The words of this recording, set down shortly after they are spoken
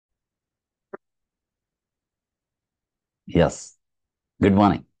Yes. Good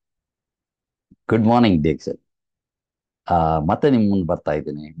morning. Good morning, Dixon. ಮತ್ತೆ ನಿಮ್ಮ ಮುಂದೆ ಬರ್ತಾ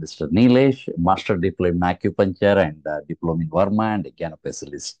ಇದ್ದೀನಿ mister Nilesh, master ಡಿಪ್ಲೊಮ್ in acupuncture and ಡಿಪ್ಲೊಮ್ in Verma and ಜ್ಞಾನ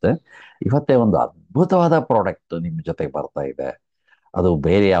ಸ್ಪೆಷಲಿಸ್ಟ್. ಇವತ್ತೇ ಒಂದು ಅದ್ಭುತವಾದ ಪ್ರಾಡಕ್ಟ್ ನಿಮ್ಮ ಜೊತೆಗೆ ಬರ್ತಾ ಇದೆ. ಅದು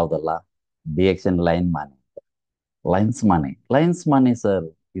ಬೇರೆ ಯಾವುದಲ್ಲ, DXN line Mane, lines Mane sir.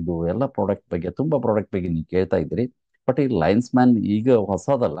 ಇದು ಎಲ್ಲ ಪ್ರಾಡಕ್ಟ್ ಬಗ್ಗೆ, ತುಂಬಾ ಪ್ರಾಡಕ್ಟ್ ಬಗ್ಗೆ ನೀವು ಕೇಳ್ತಾ ಇದ್ರಿ. ಬಟ್ ಈ ಲೈನ್ಸ್ ಮ್ಯಾನ್ ಈಗ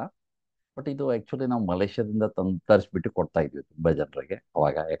ಹೊಸದಲ್ಲ. ಬಟ್ ಇದು ಆಕ್ಚುಲಿ ನಾವು ಮಲೇಷ್ಯಾದಿಂದ ತರಿಸ್ಬಿಟ್ಟು ಕೊಡ್ತಾ ಇದ್ವಿ ತುಂಬಾ ಜನರಿಗೆ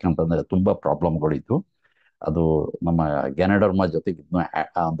ಅವಾಗ. ಯಾಕಂತಂದ್ರೆ ತುಂಬಾ ಪ್ರಾಬ್ಲಮ್ಗಳಿತ್ತು. ಅದು ನಮ್ಮ ಗ್ಯಾನಡರ್ಮಾ ಜೊತೆಗೆ ಇದನ್ನ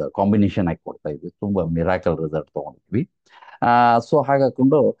ಒಂದು ಕಾಂಬಿನೇಷನ್ ಆಗಿ ಕೊಡ್ತಾ ಇದ್ವಿ. ತುಂಬಾ ಮಿರಾಕಲ್ ರಿಸಲ್ಟ್ ತಗೊಂಡಿದ್ವಿ. ಸೊ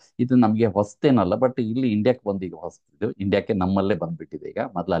ಹಾಗಾಕೊಂಡು ಇದು ನಮಗೆ ಹೊಸ್ತೇನಲ್ಲ, ಬಟ್ ಇಲ್ಲಿ ಇಂಡಿಯಾಕ್ಕೆ ಬಂದು ಈಗ ಹೊಸ್ತಿದ್ದು, ಇಂಡಿಯಾಕ್ಕೆ ನಮ್ಮಲ್ಲೇ ಬಂದ್ಬಿಟ್ಟಿದೆ. ಈಗ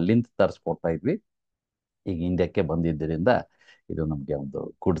ಮೊದಲು ಅಲ್ಲಿಂದ ತರಿಸ್ಕೊಡ್ತಾ ಇದ್ವಿ, ಈಗ ಇಂಡಿಯಾಕ್ಕೆ ಬಂದಿದ್ದರಿಂದ ಇದು ನಮಗೆ ಒಂದು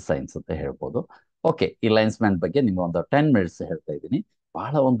ಗುಡ್ ಸೈನ್ಸ್ ಅಂತ ಹೇಳ್ಬೋದು. ಓಕೆ, ಈ ಲೈನ್ಸ್ ಮ್ಯಾನ್ ಬಗ್ಗೆ ನಿಮ್ಗೆ ಒಂದು 10 ಮಿನಿಟ್ಸ್ ಹೇಳ್ತಾ ಇದ್ದೀನಿ.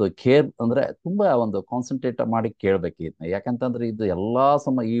 ಬಹಳ ಒಂದು ಕೇರ್ ಅಂದ್ರೆ ತುಂಬಾ ಒಂದು ಕಾನ್ಸಂಟ್ರೇಟ್ ಮಾಡಿ ಕೇಳ್ಬೇಕು ಇದನ್ನ. ಯಾಕಂತಂದ್ರೆ ಇದು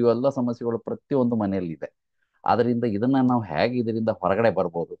ಇವೆಲ್ಲ ಸಮಸ್ಯೆಗಳು ಪ್ರತಿಯೊಂದು ಮನೆಯಲ್ಲಿ ಇದೆ. ಆದ್ರಿಂದ ಇದನ್ನ ನಾವು ಹೇಗೆ ಇದರಿಂದ ಹೊರಗಡೆ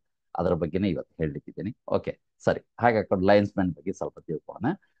ಬರ್ಬೋದು ಅದರ ಬಗ್ಗೆನೇ ಇವತ್ತು ಹೇಳಲಿಕ್ಕಿದ್ದೀನಿ. ಓಕೆ, ಸರಿ. ಹಾಗಾಕೊಂಡು ಲಯನ್ಸ್ ಮ್ಯಾನ್ ಬಗ್ಗೆ ಸ್ವಲ್ಪ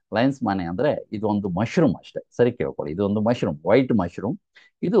ತಿಳ್ಕೊಳ್ಳೋಣ. ಲಯನ್ಸ್ ಮಾನೆ ಅಂದ್ರೆ ಇದು ಒಂದು ಮಶ್ರೂಮ್ ಅಷ್ಟೇ. ಸರಿ ಕೇಳ್ಕೊಳ್ಳಿ, ಇದು ಒಂದು ಮಶ್ರೂಮ್, ವೈಟ್ ಮಶ್ರೂಮ್.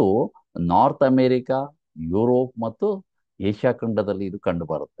 ಇದು ನಾರ್ತ್ ಅಮೇರಿಕಾ, ಯುರೋಪ್ ಮತ್ತು ಏಷ್ಯಾ ಖಂಡದಲ್ಲಿ ಇದು ಕಂಡು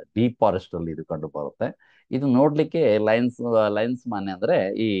ಬರುತ್ತೆ. ಡೀಪ್ ಫಾರೆಸ್ಟ್ ಅಲ್ಲಿ ಇದು ಕಂಡು ಬರುತ್ತೆ. ಇದು ನೋಡ್ಲಿಕ್ಕೆ ಲಯನ್ಸ್ ಮಾನೆ ಅಂದ್ರೆ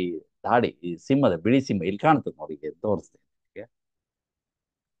ಈ ದಾಡಿ, ಈ ಸಿಂಹದ ಬಿಳಿ ಸಿಂಹ ಇಲ್ಲಿ ಕಾಣ್ತದೆ ನೋಡಿ, ತೋರಿಸ್ತೀನಿ.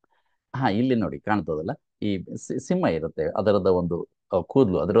 ಹಾ, ಇಲ್ಲಿ ನೋಡಿ ಕಾಣ್ತದಲ್ಲ, ಈ ಸಿಂಹ ಇರುತ್ತೆ, ಅದರದ ಒಂದು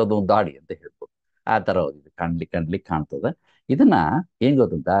ಕೂದಲು, ಅದರದ ಒಂದು ದಾಡಿ ಅಂತ ಹೇಳ್ಬೋದು. ಆ ತರ ಇದು ಕಣ್ಲಿಕ್ಕೆ ಕಾಣ್ತದೆ. ಇದನ್ನ ಏನ್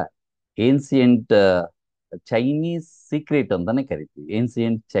ಗೊತ್ತುಂಟ, ಏನ್ಸಿಯಂಟ್ ಚೈನೀಸ್ ಸೀಕ್ರೆಟ್ ಅಂತಾನೆ ಕರಿತೀವಿ.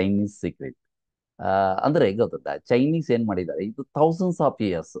 Ancient Chinese secret. ಅಂದ್ರೆ ಗೊತ್ತುಂಟ, ಚೈನೀಸ್ ಏನ್ ಮಾಡಿದ್ದಾರೆ, ಇದು ಥೌಸಂಡ್ಸ್ ಆಫ್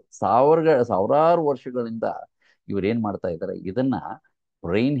ಇಯರ್ಸ್, ಸಾವಿರಾರು ವರ್ಷಗಳಿಂದ ಇವ್ರು ಏನ್ ಮಾಡ್ತಾ ಇದ್ದಾರೆ, ಇದನ್ನ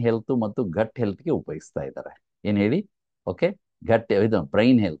ಬ್ರೈನ್ ಹೆಲ್ತ್ ಮತ್ತು ಗಟ್ ಹೆಲ್ತ್ಗೆ ಉಪಯೋಗಿಸ್ತಾ ಇದ್ದಾರೆ. ಏನ್ ಹೇಳಿ? ಓಕೆ, ಇದು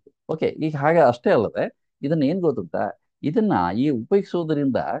ಬ್ರೈನ್ ಹೆಲ್ತ್. ಓಕೆ, ಈಗ ಹಾಗೆ ಅಷ್ಟೇ ಅಲ್ಲದೆ ಇದನ್ನ ಏನ್ ಗೊತ್ತುಂಟಾ, ಇದನ್ನ ಈ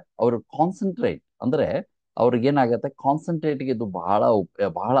ಉಪಯೋಗಿಸೋದ್ರಿಂದ ಅವರು ಕಾನ್ಸಂಟ್ರೇಟ್ ಅಂದ್ರೆ ಅವ್ರಿಗೆ ಏನಾಗತ್ತೆ, ಕಾನ್ಸಂಟ್ರೇಟ್ಗೆ ಇದು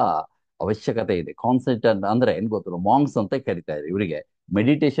ಬಹಳ ಅವಶ್ಯಕತೆ ಇದೆ. ಕಾನ್ಸಂಟ್ರೇಟ್ ಅಂದ್ರೆ ಏನ್ ಗೊತ್ತು, ಮಾಂಗ್ಸ್ ಅಂತ ಕರಿತಾ ಇದೆ ಇವರಿಗೆ.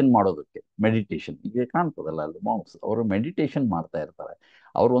 ಮೆಡಿಟೇಷನ್ ಮಾಡೋದಕ್ಕೆ, ಮೆಡಿಟೇಷನ್ ಈಗ ಕಾಣ್ತದಲ್ಲ ಅಲ್ಲಿ ಮಾಂಗ್ಸ್, ಅವರು ಮೆಡಿಟೇಷನ್ ಮಾಡ್ತಾ ಇರ್ತಾರೆ.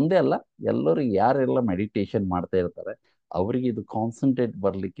 ಅವ್ರು ಒಂದೇ ಅಲ್ಲ, ಎಲ್ಲರೂ ಯಾರೆಲ್ಲ ಮೆಡಿಟೇಷನ್ ಮಾಡ್ತಾ ಇರ್ತಾರೆ ಅವರಿಗೆ ಇದು ಕಾನ್ಸಂಟ್ರೇಟ್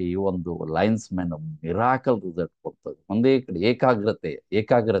ಬರ್ಲಿಕ್ಕೆ ಈ ಒಂದು ಲೈನ್ಸ್ ಮ್ಯಾನ್ ಮಿರಾಕಲ್ ರಿಸಲ್ಟ್ ಕೊಡ್ತದೆ. ಒಂದೇ ಕಡೆ ಏಕಾಗ್ರತೆ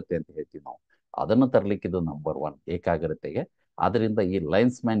ಅಂತ ಹೇಳ್ತೀವಿ ನಾವು, ಅದನ್ನು ತರಲಿಕ್ಕೆ ಇದು ನಂಬರ್ 1 ಏಕಾಗ್ರತೆಗೆ. ಆದ್ರಿಂದ ಈ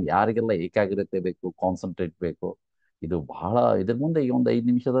ಲೈನ್ಸ್ ಮ್ಯಾನ್ ಯಾರಿಗೆಲ್ಲ ಏಕಾಗ್ರತೆ ಬೇಕು, ಕಾನ್ಸಂಟ್ರೇಟ್ ಬೇಕು, ಇದು ಬಹಳ ಇದ್ರ ಮುಂದೆ ಈ ಒಂದು 5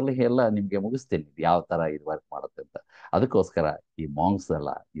 ನಿಮಿಷದಲ್ಲಿ ಎಲ್ಲ ನಿಮ್ಗೆ ಮುಗಿಸ್ತೀನಿ ಇದು ಯಾವ ತರ ಇದು ವರ್ಕ್ ಮಾಡುತ್ತೆ ಅಂತ. ಅದಕ್ಕೋಸ್ಕರ ಈ ಮಾಂಗ್ಸ್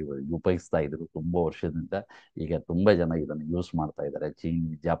ಎಲ್ಲ ಇವು ಉಪಯೋಗಿಸ್ತಾ ಇದ್ರು ತುಂಬಾ ವರ್ಷದಿಂದ. ಈಗ ತುಂಬಾ ಜನ ಇದನ್ನು ಯೂಸ್ ಮಾಡ್ತಾ ಇದ್ದಾರೆ. ಚೀನ್,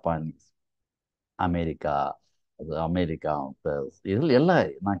 ಜಪಾನೀಸ್, ಅಮೇರಿಕಾ, ಅಮೇರಿಕಾ ಅಂತ ಇದ್ರಲ್ಲಿ ಎಲ್ಲ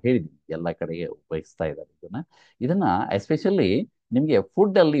ನಾ ಹೇಳಿದ್ದೀನಿ, ಎಲ್ಲ ಕಡೆಗೆ ಉಪಯೋಗಿಸ್ತಾ ಇದ್ದಾರೆ ಇದನ್ನ ಎಸ್ಪೆಷಲಿ ನಿಮಗೆ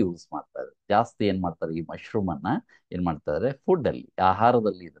ಫುಡ್ ಅಲ್ಲಿ ಯೂಸ್ ಮಾಡ್ತಾರೆ. ಜಾಸ್ತಿ ಏನ್ ಮಾಡ್ತಾರೆ, ಈ ಮಶ್ರೂಮ್ ಅನ್ನ ಏನ್ ಮಾಡ್ತಾರೆ, ಫುಡ್ ಅಲ್ಲಿ,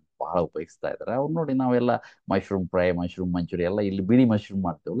 ಆಹಾರದಲ್ಲಿ ಇದನ್ನ ಬಹಳ ಉಪಯೋಗಿಸ್ತಾ ಇದ್ದಾರೆ. ಅವ್ರು ನೋಡಿ, ನಾವೆಲ್ಲ ಮಶ್ರೂಮ್ ಫ್ರೈ, ಮಶ್ರೂಮ್ ಮಂಚೂರಿ ಎಲ್ಲ ಇಲ್ಲಿ ಬಿಳಿ ಮಶ್ರೂಮ್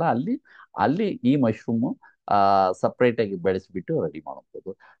ಮಾಡ್ತೀವಲ್ಲ, ಅಲ್ಲಿ ಅಲ್ಲಿ ಈ ಮಶ್ರೂಮ್ ಸಪ್ರೇಟ್ ಆಗಿ ಬೆಳೆಸ್ಬಿಟ್ಟು ರೆಡಿ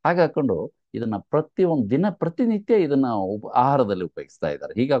ಮಾಡುವಂಥದ್ದು. ಹಾಗೆ ಹಾಕೊಂಡು ಇದನ್ನ ಪ್ರತಿನಿತ್ಯ ಇದನ್ನ ಆಹಾರದಲ್ಲಿ ಉಪಯೋಗಿಸ್ತಾ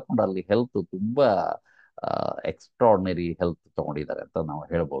ಇದ್ದಾರೆ. ಹೀಗೆ ಹಾಕೊಂಡು ಅಲ್ಲಿ ಹೆಲ್ತ್ ತುಂಬಾ ಎಕ್ಸ್ಟ್ರಾರ್ಡಿನರಿ ಹೆಲ್ತ್ ತಗೊಂಡಿದ್ದಾರೆ ಅಂತ ನಾವು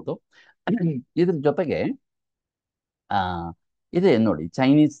ಹೇಳ್ಬೋದು. ಇದ್ರ ಜೊತೆಗೆ ಆ ಇದೆ ನೋಡಿ,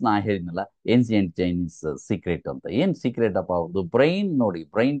 ಚೈನೀಸ್ ನಾ ಹೇಳಿದ್ನಲ್ಲ, ಏನ್ಸಿಯಂಟ್ ಚೈನೀಸ್ ಸೀಕ್ರೆಟ್ ಅಂತ. ಏನ್ ಸೀಕ್ರೆಟ್ ಅಪ್ಪ ಅವ್ರದ್ದು? ಬ್ರೈನ್ ನೋಡಿ,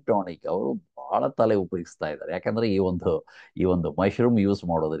 ಬ್ರೈನ್ ಟಾನಿಕ್ ಅವರು ಬಹಳ ತಲೆ ಉಪಯೋಗಿಸ್ತಾ ಇದ್ದಾರೆ. ಯಾಕಂದ್ರೆ ಈ ಒಂದು ಮಶ್ರೂಮ್ ಯೂಸ್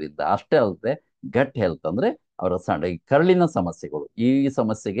ಮಾಡೋದ್ರಿಂದ ಅಷ್ಟೇ ಅಲ್ಲದೆ ಗಟ್ ಹೆಲ್ತ್ ಅಂದ್ರೆ ಅವರ ಈ ಕರಳಿನ ಸಮಸ್ಯೆಗಳು, ಈ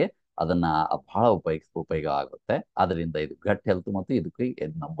ಸಮಸ್ಯೆಗೆ ಅದನ್ನ ಬಹಳ ಉಪಯೋಗ ಆಗುತ್ತೆ. ಅದರಿಂದ ಇದು ಗಟ್ ಹೆಲ್ತ್ ಮತ್ತು ಇದಕ್ಕೆ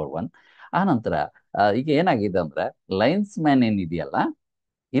ನಂಬರ್ 1. ಆ ನಂತರ ಈಗ ಏನಾಗಿದೆ ಅಂದ್ರೆ, ಲೈನ್ಸ್ ಮ್ಯಾನ್ ಏನಿದೆಯಲ್ಲ,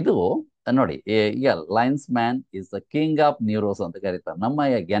 ಇದು ನೋಡಿ, ಈಗ Lions man is the king of ನ್ಯೂರೋಸ್ ಅಂತ ಕರೀತಾರೆ. ನಮ್ಮ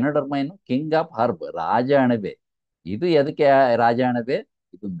ಗೆನಡರ್ಮೈನು ಕಿಂಗ್ ಆಫ್ ಹರ್ಬ್, ರಾಜ ಅಣಬೆ. ಇದು ಎದಕ್ಕೆ ರಾಜ ಅಣಬೆ?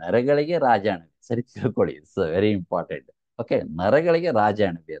 ಇದು ನರಗಳಿಗೆ ರಾಜ ಅಣಬೆ. ಸರಿ ತಿಳ್ಕೊಳ್ಳಿ, ಇಟ್ಸ್ ವೆರಿ ಇಂಪಾರ್ಟೆಂಟ್. ಓಕೆ, ನರಗಳಿಗೆ ರಾಜ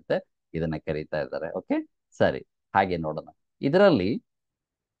ಅಣಬೆ ಅಂತ ಇದನ್ನ ಕರೀತಾ ಇದ್ದಾರೆ. ಓಕೆ, ಸರಿ. ಹಾಗೆ ನೋಡೋಣ ಇದರಲ್ಲಿ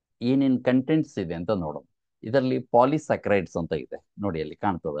ಏನೇನ್ ಕಂಟೆಂಟ್ಸ್ ಇದೆ ಅಂತ ನೋಡೋಣ. ಇದರಲ್ಲಿ ಪಾಲಿಸ್ಯಾಕ್ರೈಡ್ಸ್ ಅಂತ ಇದೆ ನೋಡಿ, ಅಲ್ಲಿ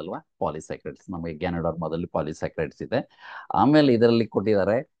ಕಾಣ್ತದಲ್ವಾ ಪಾಲಿಸ್ಯಾಕ್ರೈಡ್ಸ್. ನಮಗೆ ಗ್ಯಾನಡರ್ಮಾದಲ್ಲಿ ಪಾಲಿಸ್ಯಾಕ್ರೈಡ್ಸ್ ಇದೆ. ಆಮೇಲೆ ಇದರಲ್ಲಿ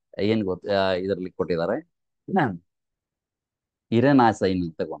ಕೊಟ್ಟಿದ್ದಾರೆ, ಏನ್ ಇದರಲ್ಲಿ ಕೊಟ್ಟಿದ್ದಾರೆ, ಇರೆನಾಸೈನ್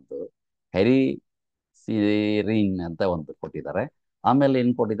ಅಂತ ಒಂದು, ಹೆರಿಸಿರಿನ್ ಅಂತ ಒಂದು ಕೊಟ್ಟಿದ್ದಾರೆ. ಆಮೇಲೆ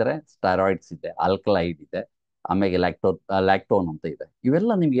ಏನ್ ಕೊಟ್ಟಿದ್ದಾರೆ, ಸ್ಟೆರಾಯ್ಡ್ಸ್ ಇದೆ, ಆಲ್ಕಲೈಡ್ ಇದೆ, ಆಮೇಲೆ ಲ್ಯಾಕ್ಟೋನ್ ಅಂತ ಇದೆ.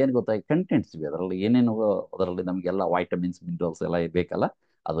 ಇವೆಲ್ಲ ನಿಮ್ಗೆ ಏನ್ ಗೊತ್ತಾ, ಕಂಟೆಂಟ್ಸ್ ಇವೆ ಅದರಲ್ಲಿ. ಏನೇನು ಅದರಲ್ಲಿ ನಮಗೆಲ್ಲ ವೈಟಮಿನ್ಸ್, ಮಿನರಲ್ಸ್ ಎಲ್ಲ ಬೇಕಲ್ಲ,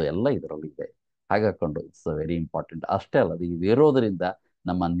 ಅದು ಎಲ್ಲ ಇದರಲ್ಲಿ ಇದೆ. ಹಾಗೆ ಹಾಕೊಂಡು ಇಟ್ಸ್ ವೆರಿ ಇಂಪಾರ್ಟೆಂಟ್. ಅಷ್ಟೇ ಅಲ್ಲದೆ ಇರೋದ್ರಿಂದ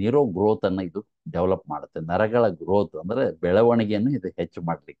ನಮ್ಮ ನ್ಯೂರೋ ಗ್ರೋತ್ ಅನ್ನ ಇದು ಡೆವಲಪ್ ಮಾಡುತ್ತೆ. ನರಗಳ ಗ್ರೋತ್ ಅಂದ್ರೆ ಬೆಳವಣಿಗೆಯನ್ನು ಇದು ಹೆಚ್ಚು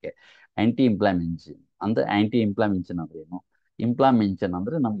ಮಾಡಲಿಕ್ಕೆ. ಆಂಟಿ ಇನ್ಫ್ಲಾಮೆನ್ಸಿ ಅಂದ್ರೆ ಆಂಟಿ ಇಂಪ್ಲಾಮೆನ್ಷನ್ ಅಂದ್ರೆ ಏನು? ಇಂಪ್ಲಾಮೆನ್ಷನ್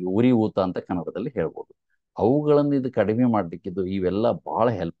ಅಂದ್ರೆ ನಮ್ಗೆ ಉರಿ ಊತ ಅಂತ ಕನ್ನಡದಲ್ಲಿ ಹೇಳ್ಬೋದು. ಅವುಗಳನ್ನು ಇದು ಕಡಿಮೆ ಮಾಡಲಿಕ್ಕಿದ್ದು ಇವೆಲ್ಲ ಬಹಳ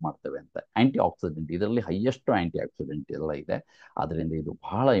ಹೆಲ್ಪ್ ಮಾಡ್ತವೆ ಅಂತ. ಆಂಟಿ ಆಕ್ಸಿಡೆಂಟ್ ಇದರಲ್ಲಿ ಹೈಯೆಸ್ಟ್ ಆಂಟಿ ಆಕ್ಸಿಡೆಂಟ್ ಎಲ್ಲ ಇದೆ. ಅದರಿಂದ ಇದು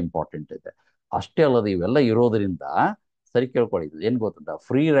ಬಹಳ ಇಂಪಾರ್ಟೆಂಟ್ ಇದೆ. ಅಷ್ಟೇ ಅಲ್ಲದೆ ಇವೆಲ್ಲ ಇರೋದ್ರಿಂದ, ಸರಿ ಕೇಳ್ಕೊಳ್ಳಿ, ಇದು ಏನ್ ಗೊತ್ತುಂಟ,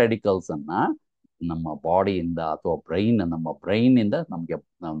 ಫ್ರೀ ರ್ಯಾಡಿಕಲ್ಸ್ ಅನ್ನ ನಮ್ಮ ಬಾಡಿಯಿಂದ ಅಥವಾ ನಮ್ಮ ಬ್ರೈನ್ ಇಂದ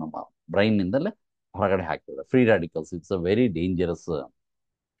ನಮ್ಮ ಬ್ರೈನ್ ನಿಂದಲೇ ಹೊರಗಡೆ ಹಾಕ್ತದೆ. Free radicals it's a very dangerous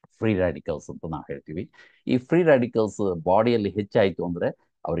free radicals ಅಂತ ನಾವು ಹೇಳ್ತೀವಿ. ಈ ಫ್ರೀ ರ್ಯಾಡಿಕಲ್ಸ್ ಬಾಡಿಯಲ್ಲಿ ಹೆಚ್ಚಾಯಿತು ಅಂದ್ರೆ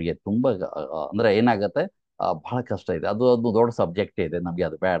ಅವರಿಗೆ ತುಂಬಾ ಅಂದ್ರೆ ಏನಾಗತ್ತೆ, ಬಹಳ ಕಷ್ಟ ಇದೆ. ಅದು ದೊಡ್ಡ ಸಬ್ಜೆಕ್ಟ್ ಇದೆ, ನಮಗೆ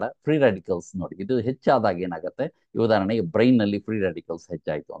ಅದು ಬೇಡ. ಫ್ರೀ ರ್ಯಾಡಿಕಲ್ಸ್ ನೋಡಿ, ಇದು ಹೆಚ್ಚಾದಾಗ ಏನಾಗುತ್ತೆ, ಈ ಉದಾಹರಣೆಗೆ ಬ್ರೈನ್ ನಲ್ಲಿ ಫ್ರೀ ರ್ಯಾಡಿಕಲ್ಸ್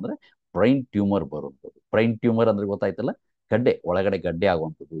ಹೆಚ್ಚಾಯಿತು ಅಂದ್ರೆ ಬ್ರೈನ್ ಟ್ಯೂಮರ್ ಬರುವಂಥದ್ದು. ಬ್ರೈನ್ ಟ್ಯೂಮರ್ ಅಂದ್ರೆ ಗೊತ್ತಾಯ್ತಲ್ಲ, ಗಡ್ಡೆ ಒಳಗಡೆ ಗಡ್ಡೆ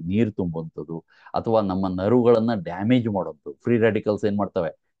ಆಗುವಂಥದ್ದು, ನೀರು ತುಂಬುವಂಥದ್ದು, ಅಥವಾ ನಮ್ಮ ನರುಗಳನ್ನ ಡ್ಯಾಮೇಜ್ ಮಾಡುವಂಥದ್ದು. ಫ್ರೀ ರ್ಯಾಡಿಕಲ್ಸ್ ಏನ್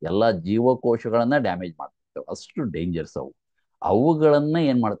ಮಾಡ್ತವೆ, ಎಲ್ಲಾ ಜೀವಕೋಶಗಳನ್ನ ಡ್ಯಾಮೇಜ್ ಮಾಡ್ತವೆ. ಅಷ್ಟು ಡೇಂಜರ್ಸ್ ಅವು. ಅವುಗಳನ್ನ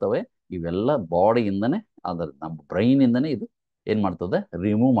ಏನ್ ಮಾಡ್ತವೆ, ಇವೆಲ್ಲ ಬಾಡಿಯಿಂದನೇ, ಅದರ ನಮ್ಮ ಬ್ರೈನ್ ಇಂದನೇ ಇದು ಏನ್ ಮಾಡ್ತದೆ,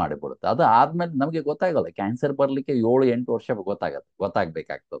 ರಿಮೂವ್ ಮಾಡಿಬಿಡುತ್ತೆ. ಅದು ಆದ್ಮೇಲೆ ನಮಗೆ ಗೊತ್ತಾಗಲ್ಲ. ಕ್ಯಾನ್ಸರ್ ಬರ್ಲಿಕ್ಕೆ 7-8 ವರ್ಷ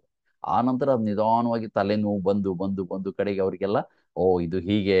ಗೊತ್ತಾಗ್ಬೇಕಾಗ್ತದೆ. ಆ ನಂತರ ಅದು ನಿಧಾನವಾಗಿ ತಲೆನೋವು ಬಂದು ಬಂದು ಬಂದು ಕಡೆಗೆ ಅವರಿಗೆಲ್ಲ, ಓ ಇದು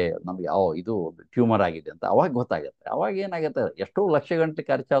ಹೀಗೆ ನಮ್ಗೆ, ಓ ಇದು ಟ್ಯೂಮರ್ ಆಗಿದೆ ಅಂತ ಅವಾಗ ಗೊತ್ತಾಗತ್ತೆ. ಅವಾಗ ಏನಾಗತ್ತೆ, ಎಷ್ಟೋ ಲಕ್ಷ ಗಂಟೆ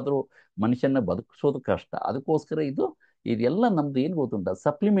ಖರ್ಚಾದ್ರೂ ಮನುಷ್ಯನ ಬದುಕಿಸೋದು ಕಷ್ಟ. ಅದಕ್ಕೋಸ್ಕರ ಇದೆಲ್ಲ ನಮ್ದು ಏನ್ ಗೊತ್ತುಂಟ,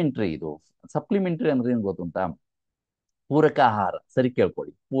 ಸಪ್ಲಿಮೆಂಟ್ರಿ. ಇದು ಸಪ್ಲಿಮೆಂಟ್ರಿ ಅಂದ್ರೆ ಏನ್ ಗೊತ್ತುಂಟಾ, ಪೂರಕ ಆಹಾರ. ಸರಿ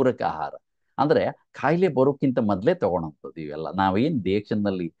ಕೇಳ್ಕೊಳ್ಳಿ, ಪೂರಕ ಆಹಾರ ಅಂದ್ರೆ ಕಾಯಿಲೆ ಬರೋಕ್ಕಿಂತ ಮೊದಲೇ ತಗೊಳಂಥದ್ದು. ಇವೆಲ್ಲ ನಾವೇನ್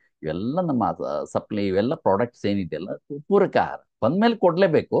ನಲ್ಲಿ ಇವೆಲ್ಲ ನಮ್ಮ ಇವೆಲ್ಲ ಪ್ರಾಡಕ್ಟ್ಸ್ ಏನಿದೆಯಲ್ಲ, ಪೂರಕ ಆಹಾರ ಬಂದ್ಮೇಲೆ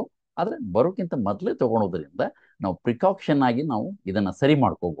ಕೊಡ್ಲೇಬೇಕು. ಆದ್ರೆ ಬರೋಕ್ಕಿಂತ ಮೊದಲೇ ತಗೊಳೋದ್ರಿಂದ ನಾವು ಪ್ರಿಕಾಕ್ಷನ್ ಆಗಿ ನಾವು ಇದನ್ನ ಸರಿ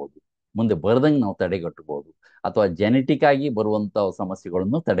ಮಾಡ್ಕೋಬಹುದು. ಮುಂದೆ ಬರ್ದಂಗೆ ನಾವು ತಡೆಗಟ್ಟಬಹುದು, ಅಥವಾ ಜೆನೆಟಿಕ್ ಆಗಿ ಬರುವಂತ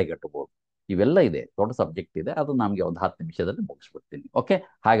ಸಮಸ್ಯೆಗಳನ್ನು ತಡೆಗಟ್ಟಬಹುದು. ಇವೆಲ್ಲ ಇದೆ, ದೊಡ್ಡ ಸಬ್ಜೆಕ್ಟ್ ಇದೆ. ಅದು ನಮ್ಗೆ ಒಂದು 10 ನಿಮಿಷದಲ್ಲಿ ಮುಗಿಸ್ಬಿಡ್ತೀನಿ. ಓಕೆ,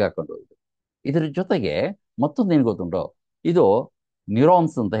 ಹಾಗೆ ಹಾಕೊಂಡು ಹೋಗಿದೆ. ಇದ್ರ ಜೊತೆಗೆ ಮತ್ತೊಂದು ಏನ್ ಗೊತ್ತುಂಟೋ, ಇದು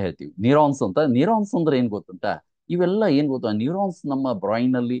ನ್ಯೂರಾನ್ಸ್ ಅಂತ ಹೇಳ್ತೀವಿ. ನ್ಯೂರಾನ್ಸ್ ಅಂದ್ರೆ ಏನ್ ಗೊತ್ತುಂಟ, ಇವೆಲ್ಲ ಏನ್ ಗೊತ್ತಾ, ನ್ಯೂರಾನ್ಸ್ ನಮ್ಮ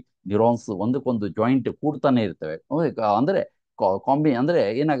ಬ್ರೈನ್ ಅಲ್ಲಿ ನ್ಯೂರಾನ್ಸ್ ಒಂದಕ್ಕೊಂದು ಜಾಯಿಂಟ್ ಕೂಡ್ತಾನೆ ಇರ್ತವೆ. ಅಂದ್ರೆ ಅಂದ್ರೆ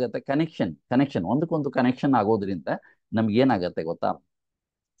ಏನಾಗುತ್ತೆ, ಕನೆಕ್ಷನ್ ಒಂದಕ್ಕೊಂದು ಕನೆಕ್ಷನ್ ಆಗೋದ್ರಿಂದ ನಮ್ಗೆ ಏನಾಗತ್ತೆ ಗೊತ್ತಾ,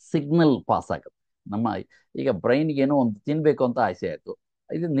 ಸಿಗ್ನಲ್ ಪಾಸ್ ಆಗುತ್ತೆ. ನಮ್ಮ ಈಗ ಬ್ರೈನ್ಗೆ ಏನೋ ಒಂದು ತಿನ್ಬೇಕು ಅಂತ ಆಸೆ ಆಯ್ತು,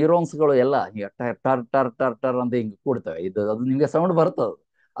 ಇದು ನ್ಯೂರಾನ್ಸ್ಗಳು ಎಲ್ಲ ಹಿಂಗೆ ಟರ್ ಟರ್ ಟರ್ ಟರ್ ಅಂತ ಹಿಂಗೆ ಕೂಡ್ತವೆ. ಅದು ನಿಮ್ಗೆ ಸೌಂಡ್ ಬರ್ತದೆ.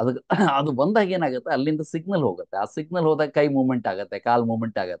 ಅದು ಅದು ಬಂದಾಗ ಏನಾಗುತ್ತೆ, ಅಲ್ಲಿಂದ ಸಿಗ್ನಲ್ ಹೋಗುತ್ತೆ. ಆ ಸಿಗ್ನಲ್ ಹೋದಾಗ ಕೈ ಮೂವ್ಮೆಂಟ್ ಆಗುತ್ತೆ, ಕಾಲ್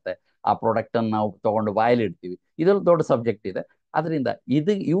ಮೂವ್ಮೆಂಟ್ ಆಗುತ್ತೆ. ಆ ಪ್ರಾಡಕ್ಟ್ ಅನ್ನು ನಾವು ತಗೊಂಡು ಬಾಯಲ್ಲಿ ಇಡ್ತೀವಿ. ಇದೊಂದು ದೊಡ್ಡ ಸಬ್ಜೆಕ್ಟ್ ಇದೆ. ಅದರಿಂದ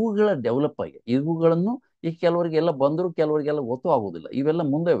ಇವುಗಳ ಡೆವಲಪ್ ಆಗಿ ಇವುಗಳನ್ನು ಈಗ ಕೆಲವರಿಗೆಲ್ಲ ಬಂದರೂ ಕೆಲವರಿಗೆಲ್ಲ ಗೊತ್ತೂ ಆಗೋದಿಲ್ಲ. ಇವೆಲ್ಲ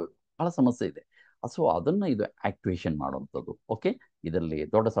ಮುಂದೆ ಬಹಳ ಸಮಸ್ಯೆ ಇದೆ. ಸೊ ಅದನ್ನ ಇದು ಆಕ್ಟಿವೇಶನ್ ಮಾಡುವಂಥದ್ದು. ಓಕೆ, ಇದರಲ್ಲಿ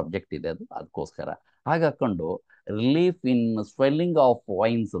ದೊಡ್ಡ ಸಬ್ಜೆಕ್ಟ್ ಇದೆ ಅದು. ಅದಕ್ಕೋಸ್ಕರ ಹಾಗೆ ಹಾಕೊಂಡು relief in swelling of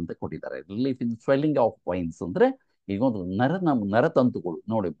veins ಅಂತ ಕೊಟ್ಟಿದ್ದಾರೆ. Relief in swelling of veins ಅಂದ್ರೆ ಈಗ ಒಂದು ನರತಂತುಗಳು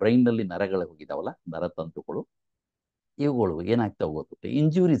ನೋಡಿ, ಬ್ರೈನ್ ನಲ್ಲಿ ನರಗಳು ಹೋಗಿದಾವಲ್ಲ, ನರತಂತುಗಳು ಇವುಗಳು ಏನಾಗ್ತಾವೆ ಗೊತ್ತುತ್ತೆ,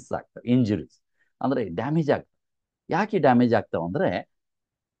 ಇಂಜುರೀಸ್ ಅಂದ್ರೆ ಡ್ಯಾಮೇಜ್ ಆಗ್ತವೆ. ಯಾಕೆ ಡ್ಯಾಮೇಜ್ ಆಗ್ತಾವ ಅಂದ್ರೆ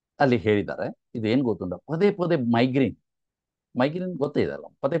ಅಲ್ಲಿ ಹೇಳಿದ್ದಾರೆ, ಇದು ಏನ್ ಗೊತ್ತುಂಟ, ಪದೇ ಪದೇ ಮೈಗ್ರೇನ್ ಗೊತ್ತೇ ಇದಲ್ಲ,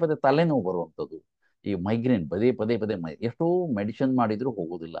 ಪದೇ ಪದೇ ತಲೆನೋವು ಬರುವಂಥದ್ದು. ಈ ಮೈಗ್ರೇನ್ ಪದೇ ಪದೇ ಪದೇ ಎಷ್ಟೋ ಮೆಡಿಸಿನ್ ಮಾಡಿದ್ರು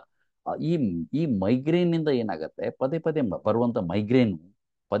ಹೋಗೋದಿಲ್ಲ. ಈ ಈ ಮೈಗ್ರೇನ್ ಇಂದ ಏನಾಗತ್ತೆ, ಪದೇ ಪದೇ ಬರುವಂತ ಮೈಗ್ರೇನ್,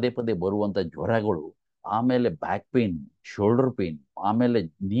 ಪದೇ ಪದೇ ಬರುವಂತ ಜ್ವರಗಳು, ಆಮೇಲೆ ಬ್ಯಾಕ್ ಪೇನ್, ಶೋಲ್ಡರ್ ಪೇನ್, ಆಮೇಲೆ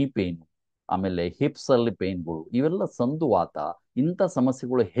ನೀ ಪೇನ್, ಆಮೇಲೆ ಹಿಪ್ಸ್ ಅಲ್ಲಿ ಪೇನ್ಗಳು, ಇವೆಲ್ಲ ಸಂದುವಾತ, ಇಂಥ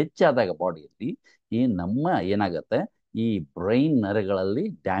ಸಮಸ್ಯೆಗಳು ಹೆಚ್ಚಾದಾಗ ಬಾಡಿಯಲ್ಲಿ ಈ ನಮ್ಮ ಏನಾಗತ್ತೆ, ಈ ಬ್ರೈನ್ ನರಗಳಲ್ಲಿ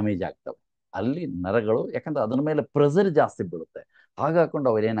ಡ್ಯಾಮೇಜ್ ಆಗ್ತವೆ. ಅಲ್ಲಿ ನರಗಳು, ಯಾಕಂದ್ರೆ ಅದರ ಮೇಲೆ ಪ್ರೆಷರ್ ಜಾಸ್ತಿ ಬೀಳುತ್ತೆ. ಹಾಗಾಕೊಂಡು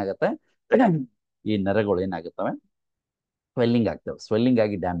ಅವ್ರು ಏನಾಗತ್ತೆ, ಈ ನರಗಳು ಏನಾಗುತ್ತವೆ, ಸ್ವೆಲ್ಲಿಂಗ್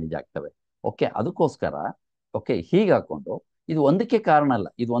ಆಗಿ ಡ್ಯಾಮೇಜ್ ಆಗ್ತವೆ. ಓಕೆ, ಅದಕ್ಕೋಸ್ಕರ ಓಕೆ ಹೀಗೆ ಹಾಕೊಂಡು, ಇದು ಒಂದೇ ಕಾರಣ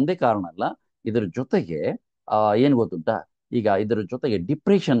ಅಲ್ಲ. ಇದ್ರ ಜೊತೆಗೆ ಏನ್ ಗೊತ್ತುಂಟಾ, ಈಗ ಇದರ ಜೊತೆಗೆ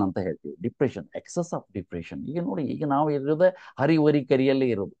ಡಿಪ್ರೆಷನ್ ಅಂತ ಹೇಳ್ತೀವಿ. Depression, excess of depression. ಈಗ ನೋಡಿ, ಈಗ ನಾವು ಇರೋದೇ ಹರಿವರಿ ಕರಿಯಲ್ಲೇ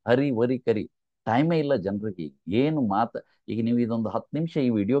ಇರೋದು. ಹರಿವರಿ ಕರಿ, ಟೈಮೇ ಇಲ್ಲ ಜನರಿಗೆ. ಏನು ಮಾತು, ಈಗ ನೀವು ಇದೊಂದು 10 ನಿಮಿಷ ಈ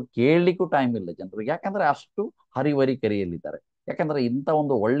ವಿಡಿಯೋ ಕೇಳಲಿಕ್ಕೂ ಟೈಮ್ ಇಲ್ಲ ಜನರಿಗೆ. ಯಾಕಂದ್ರೆ ಅಷ್ಟು ಹರಿವರಿ ಕರಿಯಲ್ಲಿದ್ದಾರೆ. ಯಾಕಂದ್ರೆ ಇಂಥ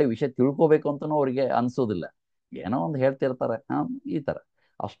ಒಂದು ಒಳ್ಳೆ ವಿಷಯ ತಿಳ್ಕೋಬೇಕು ಅಂತನೂ ಅವರಿಗೆ ಅನ್ಸೋದಿಲ್ಲ. ಏನೋ ಒಂದು ಹೇಳ್ತಿರ್ತಾರೆ, ಈ ತರ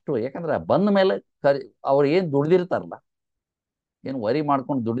ಅಷ್ಟು. ಯಾಕಂದ್ರೆ ಬಂದ ಮೇಲೆ ಕರಿ ಅವ್ರು ಏನ್ ದುಡ್ದಿರ್ತಾರಲ್ಲ, ಏನು ವರಿ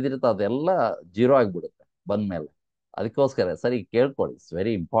ಮಾಡ್ಕೊಂಡು ದುಡಿದಿರ್ತಾರೆ, ಅದೆಲ್ಲ ಜೀರೋ ಆಗಿಬಿಡುತ್ತೆ ಬಂದ್ಮೇಲೆ. ಅದಕ್ಕೋಸ್ಕರ ಸರಿ ಕೇಳ್ಕೊಳ್ಳಿ, ಇಟ್ಸ್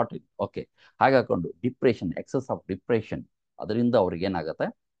ವೆರಿ ಇಂಪಾರ್ಟೆಂಟ್. ಓಕೆ, ಹಾಗೆ ಹಾಕೊಂಡು ಡಿಪ್ರೆಷನ್, ಎಕ್ಸಸ್ ಆಫ್ ಡಿಪ್ರೆಷನ್, ಅದರಿಂದ ಅವ್ರಿಗೆ ಏನಾಗುತ್ತೆ,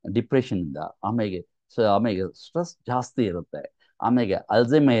 ಡಿಪ್ರೆಷನ್ ಇಂದ ಆಮೇಲೆ ಸ್ಟ್ರೆಸ್ ಜಾಸ್ತಿ ಇರುತ್ತೆ. ಆಮೇಲೆ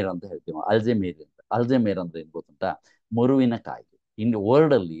ಅಲ್ಝೈಮರ್ ಅಂತ ಹೇಳ್ತೀವಿ. ಅಲ್ಝೈಮರ್ ಅಂದ್ರೆ ಏನ್ ಗೊತ್ತುಂಟಾ, ಮರುವಿನ ಕಾಯಿಲೆ. ಇನ್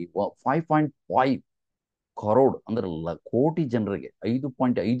ವರ್ಲ್ಡ್ ಅಲ್ಲಿ 5.5 ಕರೋಡ್ ಅಂದ್ರೆ ಕೋಟಿ ಜನರಿಗೆ,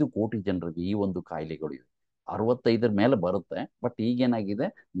 5.5 ಕೋಟಿ ಜನರಿಗೆ ಈ ಒಂದು ಕಾಯಿಲೆಗಳು ಇವೆ. 65 ಮೇಲೆ ಬರುತ್ತೆ. ಬಟ್ ಈಗೇನಾಗಿದೆ,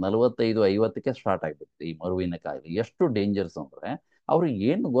 45-50ಕ್ಕೆ ಸ್ಟಾರ್ಟ್ ಆಗ್ಬಿಡುತ್ತೆ ಈ ಮರುವಿನ ಕಾಯಿಲೆ. ಎಷ್ಟು ಡೇಂಜರ್ಸ್ ಅಂದ್ರೆ ಅವ್ರಿಗೆ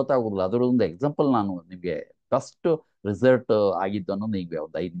ಏನು ಗೊತ್ತಾಗೋದಿಲ್ಲ. ಅದರೊಂದು ಎಕ್ಸಾಂಪಲ್ ನಾನು ನಿಮಗೆ ಫಸ್ಟ್ ರಿಸಲ್ಟ್ ಆಗಿದ್ದನ್ನು ನಿಮಗೆ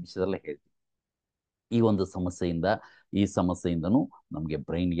ಒಂದು 5 ನಿಮಿಷದಲ್ಲೇ ಹೇಳ್ತೀನಿ. ಈ ಒಂದು ಸಮಸ್ಯೆಯಿಂದ ಈ ಸಮಸ್ಯೆಯಿಂದನೂ ನಮಗೆ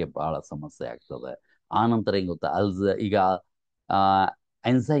ಬ್ರೈನ್ಗೆ ಬಹಳ ಸಮಸ್ಯೆ ಆಗ್ತದೆ. ಆ ನಂತರ ಹೆಂಗ್ ಗೊತ್ತಾ, ಈಗ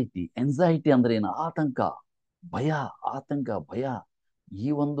ಎನ್ಸೈಟಿ ಅಂದ್ರೆ ಏನು? ಆತಂಕ, ಭಯ, ಆತಂಕ, ಭಯ. ಈ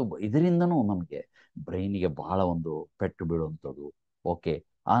ಒಂದು ಇದರಿಂದನೂ ನಮಗೆ ಬ್ರೈನಿಗೆ ಬಹಳ ಒಂದು ಪೆಟ್ಟು ಬೀಳುವಂಥದ್ದು. ಓಕೆ.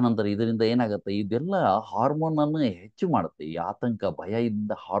 ಆ ನಂತರ ಇದರಿಂದ ಏನಾಗುತ್ತೆ, ಇದೆಲ್ಲ ಹಾರ್ಮೋನ್ ಅನ್ನು ಹೆಚ್ಚು ಮಾಡುತ್ತೆ. ಈ ಆತಂಕ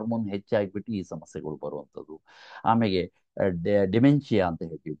ಭಯದಿಂದ ಹಾರ್ಮೋನ್ ಹೆಚ್ಚಾಗ್ಬಿಟ್ಟು ಈ ಸಮಸ್ಯೆಗಳು ಬರುವಂಥದ್ದು. ಆಮೇಲೆ ಡಿಮೆನ್ಷಿಯಾ ಅಂತ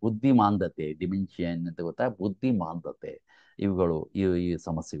ಹೇಳ್ತೀವಿ, ಬುದ್ಧಿಮಾಂದ್ಯತೆ. ಡಿಮೆನ್ಷಿಯಾ ಏನಂತ ಗೊತ್ತಾ? ಬುದ್ಧಿಮಾಂದ್ಯತೆ. ಇವುಗಳು ಈ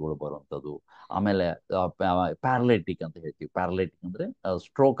ಸಮಸ್ಯೆಗಳು ಬರುವಂಥದ್ದು. ಆಮೇಲೆ ಪ್ಯಾರಲೈಟಿಕ್ ಅಂತ ಹೇಳ್ತೀವಿ. ಪ್ಯಾರಲೈಟಿಕ್ ಅಂದ್ರೆ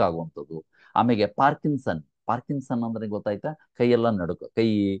ಸ್ಟ್ರೋಕ್ ಆಗುವಂಥದ್ದು. ಆಮೇಲೆ ಪಾರ್ಕಿನ್ಸನ್ ಅಂದ್ರೆ ಗೊತ್ತಾಯ್ತಾ? ಕೈಯೆಲ್ಲ ಕೈ,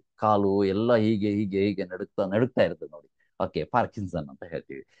 ಕಾಲು ಎಲ್ಲ ಹೀಗೆ ಹೀಗೆ ಹೀಗೆ ನಡುಕ್ತಾ ನಡುಕ್ತಾ ಇರುತ್ತೆ ನೋಡಿ. ಓಕೆ, ಪಾರ್ಕಿನ್ಸನ್ ಅಂತ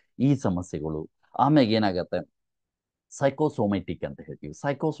ಹೇಳ್ತೀವಿ. ಈ ಸಮಸ್ಯೆಗಳು. ಆಮೇಲೆ ಏನಾಗತ್ತೆ, ಸೈಕೋಸೋಮೆಟಿಕ್ ಅಂತ ಹೇಳ್ತೀವಿ.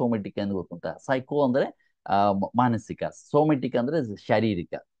 ಸೈಕೋಸೋಮೆಟಿಕ್ ಏನು ಗೊತ್ತುಂಟ? ಸೈಕೋ ಅಂದ್ರೆ ಮಾನಸಿಕ, ಸೋಮೆಟಿಕ್ ಅಂದ್ರೆ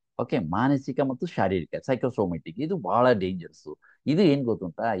ಶಾರೀರಿಕ. ಓಕೆ, ಮಾನಸಿಕ ಮತ್ತು ಶಾರೀರಿಕ, ಸೈಕೋಸೋಮೆಟಿಕ್. ಇದು ಬಹಳ ಡೇಂಜರ್ಸ್. ಇದು ಏನ್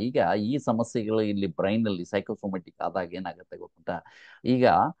ಗೊತ್ತುಂಟ? ಈಗ ಈ ಸಮಸ್ಯೆಗಳು ಇಲ್ಲಿ ಬ್ರೈನ್ ಅಲ್ಲಿ ಸೈಕೋಸೋಮೆಟಿಕ್ ಆದಾಗ ಏನಾಗುತ್ತೆ ಗೊತ್ತುಂಟ? ಈಗ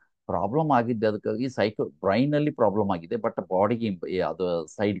ಪ್ರಾಬ್ಲಮ್ ಆಗಿದ್ದೆ, ಅದಕ್ಕಾಗಿ ಬ್ರೈನ್ ಅಲ್ಲಿ ಪ್ರಾಬ್ಲಮ್ ಆಗಿದೆ, ಬಟ್ ಬಾಡಿಗೆ ಅದು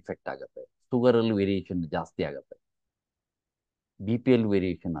ಸೈಡ್ ಇಫೆಕ್ಟ್ ಆಗುತ್ತೆ. ಶುಗರ್ ಅಲ್ಲಿ ವೇರಿಯೇಷನ್ ಜಾಸ್ತಿ ಆಗುತ್ತೆ, ಬಿ ಪಿ ಎಲ್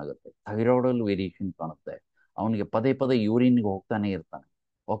ವೇರಿಯೇಷನ್ ಆಗುತ್ತೆ, ಥೈರಾಯ್ಡ್ ಅಲ್ಲಿ ವೇರಿಯೇಷನ್ ಕಾಣುತ್ತೆ. ಅವನಿಗೆ ಪದೇ ಪದೇ ಯೂರಿನ್ಗೆ ಹೋಗ್ತಾನೆ ಇರ್ತಾನೆ.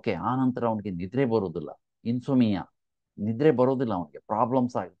 ಓಕೆ. ಆ ನಂತರ ಅವನಿಗೆ ನಿದ್ರೆ ಬರೋದಿಲ್ಲ, ಇನ್ಸೋಮಿಯಾ, ನಿದ್ರೆ ಬರೋದಿಲ್ಲ, ಅವನಿಗೆ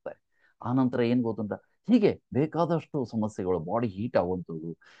ಪ್ರಾಬ್ಲಮ್ಸ್ ಆಗುತ್ತೆ. ಆ ನಂತರ ಏನ್ ಗೊತ್ತುಂಟ? ಹೀಗೆ ಬೇಕಾದಷ್ಟು ಸಮಸ್ಯೆಗಳು, ಬಾಡಿ ಹೀಟ್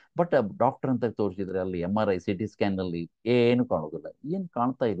ಆಗುವಂಥದ್ದು. ಬಟ್ ಡಾಕ್ಟರ್ ಅಂತ ತೋರಿಸಿದ್ರೆ ಅಲ್ಲಿ MRI CT ಸ್ಕ್ಯಾನ್ ಅಲ್ಲಿ ಏನು ಕಾಣೋದಿಲ್ಲ. ಏನು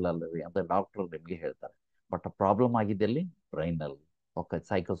ಕಾಣ್ತಾ ಇಲ್ಲ ಅಲ್ಲರಿ ಅಂತ ಡಾಕ್ಟರ್ ನಿಮ್ಗೆ ಹೇಳ್ತಾರೆ. ಬಟ್ ಪ್ರಾಬ್ಲಮ್ ಆಗಿದೆ ಅಲ್ಲಿ ಬ್ರೈನ್ ಅಲ್ಲಿ. ಓಕೆ,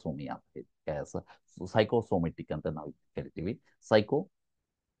 ಸೈಕೋಸೋಮಿಯಾ ಅಂತ ಹೇಳಿ, ಸೈಕೋಸೋಮೆಟಿಕ್ ಅಂತ ನಾವು ಕರಿತೀವಿ. ಸೈಕೋ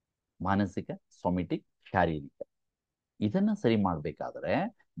ಮಾನಸಿಕ, ಸೊಮೆಟಿಕ್ ಶಾರೀರಿಕ. ಇದನ್ನ ಸರಿ ಮಾಡ್ಬೇಕಾದ್ರೆ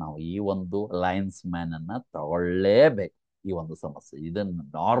ನಾವು ಈ ಒಂದು ಲಯನ್ಸ್ ಮ್ಯಾನ್ ಅನ್ನ ತಗೊಳ್ಳೇಬೇಕು. ಈ ಒಂದು ಸಮಸ್ಯೆ ಇದನ್ನ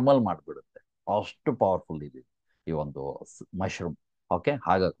ನಾರ್ಮಲ್ ಮಾಡಿಬಿಡುತ್ತೆ, ಅಷ್ಟು ಪವರ್ಫುಲ್ ಇದೆ ಈ ಒಂದು ಮಶ್ರೂಮ್. ಓಕೆ.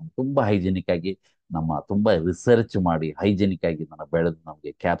 ಹಾಗಾಗಿ ತುಂಬಾ ಹೈಜಿನಿಕ್ ಆಗಿ, ತುಂಬಾ ರಿಸರ್ಚ್ ಮಾಡಿ ಹೈಜಿನಿಕ್ ಆಗಿ ಬೆಳೆದು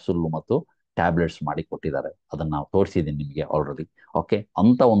ನಮಗೆ ಕ್ಯಾಪ್ಸುಲ್ ಮತ್ತು ಟ್ಯಾಬ್ಲೆಟ್ಸ್ ಮಾಡಿ ಕೊಟ್ಟಿದ್ದಾರೆ. ಅದನ್ನ ನಾವು ತೋರಿಸಿದ್ದೀನಿ ನಿಮಗೆ ಆಲ್ರೆಡಿ. ಓಕೆ.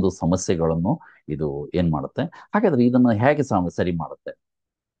 ಅಂತ ಒಂದು ಸಮಸ್ಯೆಗಳನ್ನು ಇದು ಏನ್ ಮಾಡುತ್ತೆ? ಹಾಗಾದ್ರೆ ಇದನ್ನ ಹೇಗೆ ಸರಿ ಮಾಡುತ್ತೆ?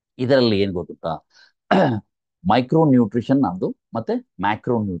 ಇದರಲ್ಲಿ ಏನ್ ಗೊತ್ತುಂಟಾ? ಮೈಕ್ರೋ ನ್ಯೂಟ್ರಿಷನ್ ಅದು ಮತ್ತೆ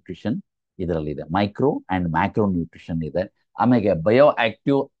ಮ್ಯಾಕ್ರೋ ನ್ಯೂಟ್ರಿಷನ್ ಇದರಲ್ಲಿದೆ. ಮೈಕ್ರೋ ಅಂಡ್ ಮ್ಯಾಕ್ರೋ ನ್ಯೂಟ್ರಿಷನ್ ಇದೆ. ಆಮೇಲೆ ಬಯೋ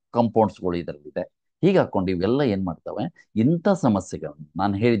ಆಕ್ಟಿವ್ ಕಂಪೌಂಡ್ಸ್ಗಳು ಇದರಲ್ಲಿದೆ. ಹೀಗೆ ಹಾಕೊಂಡು ಇವೆಲ್ಲ ಏನ್ ಮಾಡ್ತವೆ? ಇಂಥ ಸಮಸ್ಯೆಗಳನ್ನು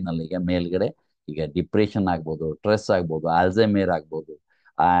ನಾನು ಹೇಳಿದ್ನಲ್ಲ ಈಗ ಮೇಲ್ಗಡೆ, ಈಗ ಡಿಪ್ರೆಷನ್ ಆಗ್ಬೋದು, ಸ್ಟ್ರೆಸ್ ಆಗ್ಬೋದು, ಆಲ್ಝೈಮರ್ ಆಗ್ಬೋದು,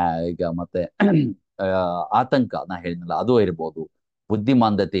 ಆ ಈಗ ಮತ್ತೆ ಆತಂಕ ನಾ ಹೇಳಿದ್ನಲ್ಲ ಅದು ಇರ್ಬೋದು,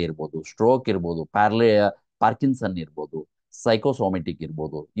 ಬುದ್ಧಿಮಾಂದ್ಯತೆ ಇರ್ಬೋದು, ಸ್ಟ್ರೋಕ್ ಇರ್ಬೋದು, ಪಾರ್ಕಿನ್ಸನ್ ಇರ್ಬೋದು, ಸೈಕೋಸೋಮೆಟಿಕ್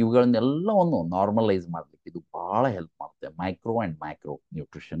ಇರ್ಬೋದು. ಇವುಗಳನ್ನೆಲ್ಲವನ್ನು ನಾರ್ಮಲೈಸ್ ಮಾಡ್ಲಿಕ್ಕೆ ಇದು ಬಹಳ ಹೆಲ್ಪ್ ಮಾಡುತ್ತೆ. ಮೈಕ್ರೋ ಅಂಡ್ ಮ್ಯಾಕ್ರೋ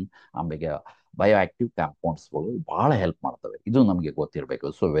ನ್ಯೂಟ್ರಿಷನ್ ಆಮೇಲೆ ಬಯೋ ಆಕ್ಟಿವ್ ಕಾಂಪೌಂಡ್ಸ್ಗಳು ಬಹಳ ಹೆಲ್ಪ್ ಮಾಡ್ತವೆ. ಇದು ನಮಗೆ ಗೊತ್ತಿರಬೇಕು.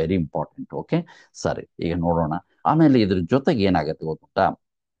 So very important. ಓಕೆ, ಸರಿ, ಈಗ ನೋಡೋಣ. ಆಮೇಲೆ ಇದ್ರ ಜೊತೆಗೆ ಏನಾಗುತ್ತೆ ಗೊತ್ತುಂಟಾ?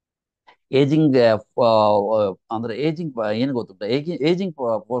 ಏಜಿಂಗ್, ಅಂದ್ರೆ ಏಜಿಂಗ್ ಏನು ಗೊತ್ತುಂಟ? ಏಜಿಂಗ್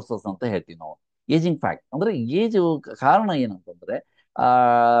ಫೋರ್ಸಸ್ ಅಂತ ಹೇಳ್ತೀವಿ ನಾವು. ಏಜಿಂಗ್ ಫ್ಯಾಕ್ಟ್ ಅಂದ್ರೆ ಏಜ್ ಕಾರಣ ಏನಂತಂದ್ರೆ ಆ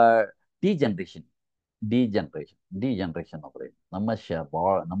ಡಿಜನರೇಷನ್. ಡಿಜನರೇಷನ್ ಅಂದ್ರೆ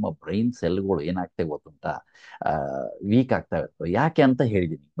ನಮ್ಮ ಬ್ರೈನ್ ಸೆಲ್ಗಳು ಏನಾಗ್ತವೆ ಗೊತ್ತುಂಟಾ? ವೀಕ್ ಆಗ್ತಾ ಇರ್ತವೆ. ಯಾಕೆ ಅಂತ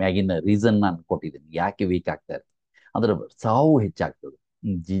ಹೇಳಿದ್ದೀನಿ, ಮ್ಯಾಗಿನ ರೀಸನ್ ನಾನು ಕೊಟ್ಟಿದ್ದೀನಿ ಯಾಕೆ ವೀಕ್ ಆಗ್ತಾ ಇರ್ತವೆ. ಅಂದ್ರೆ ಸಾವು ಹೆಚ್ಚಾಗ್ತದೆ.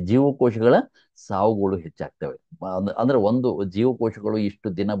 ಜೀವಕೋಶಗಳ ಸಾವುಗಳು ಹೆಚ್ಚಾಗ್ತವೆ. ಅಂದ್ರೆ ಒಂದು ಜೀವಕೋಶಗಳು ಇಷ್ಟು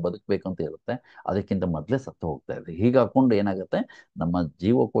ದಿನ ಬದುಕಬೇಕಂತ ಇರುತ್ತೆ, ಅದಕ್ಕಿಂತ ಮೊದಲೇ ಸತ್ತು ಹೋಗ್ತಾ ಇದೆ. ಹೀಗೆ ಹಾಕೊಂಡು ಏನಾಗುತ್ತೆ, ನಮ್ಮ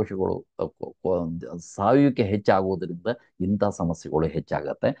ಜೀವಕೋಶಗಳು ಸಾಯುವಿಕೆ ಹೆಚ್ಚಾಗುವುದರಿಂದ ಇಂಥ ಸಮಸ್ಯೆಗಳು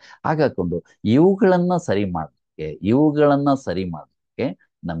ಹೆಚ್ಚಾಗತ್ತೆ. ಹಾಗಾಕೊಂಡು ಇವುಗಳನ್ನ ಸರಿ ಮಾಡಲಿಕ್ಕೆ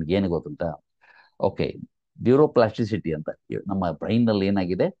ನಮ್ಗೇನು ಗೊತ್ತುಂಟ? ಓಕೆ, ನ್ಯೂರೋಪ್ಲಾಸ್ಟಿಸಿಟಿ ಅಂತ ನಮ್ಮ ಬ್ರೈನ್ ನಲ್ಲಿ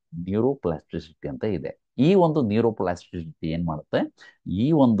ಏನಾಗಿದೆ? ನ್ಯೂರೋಪ್ಲಾಸ್ಟಿಸಿಟಿ ಅಂತ ಇದೆ. ಈ ಒಂದು ನ್ಯೂರೋಪ್ಲಾಸ್ಟಿಸಿಟಿ ಏನ್ ಮಾಡುತ್ತೆ? ಈ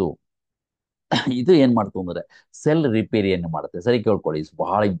ಒಂದು ಇದು ಏನ್ ಮಾಡ್ತು ಅಂದ್ರೆ ಸೆಲ್ ರಿಪೇರಿಯನ್ನು ಮಾಡುತ್ತೆ. ಸರಿ ಕೇಳ್ಕೊಳ್ಳಿ, ಇಸ್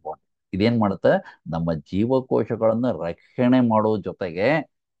ಬಹಳ ಇಂಪಾರ್ಟೆಂಟ್. ಇದೇನ್ ಮಾಡುತ್ತೆ? ನಮ್ಮ ಜೀವಕೋಶಗಳನ್ನ ರಕ್ಷಣೆ ಮಾಡೋ ಜೊತೆಗೆ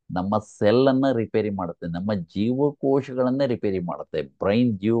ನಮ್ಮ ಸೆಲ್ ಅನ್ನ ರಿಪೇರಿ ಮಾಡುತ್ತೆ, ನಮ್ಮ ಜೀವಕೋಶಗಳನ್ನೇ ರಿಪೇರಿ ಮಾಡುತ್ತೆ.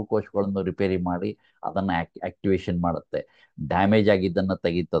 ಬ್ರೈನ್ ಜೀವಕೋಶಗಳನ್ನು ರಿಪೇರಿ ಮಾಡಿ ಅದನ್ನ ಆಕ್ಟಿವೇಶನ್ ಮಾಡುತ್ತೆ. ಡ್ಯಾಮೇಜ್ ಆಗಿದ್ದನ್ನ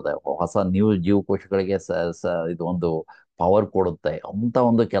ತೆಗೀತದೆ, ಹೊಸ ನ್ಯೂ ಜೀವಕೋಶಗಳಿಗೆ ಇದು ಒಂದು ಪವರ್ ಕೊಡುತ್ತೆ. ಅಂತ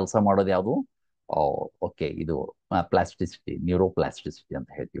ಒಂದು ಕೆಲಸ ಮಾಡೋದು ಯಾವುದು? ಓಕೆ, ಇದು ಪ್ಲಾಸ್ಟಿಸಿಟಿ, ನ್ಯೂರೋಪ್ಲಾಸ್ಟಿಸಿಟಿ ಅಂತ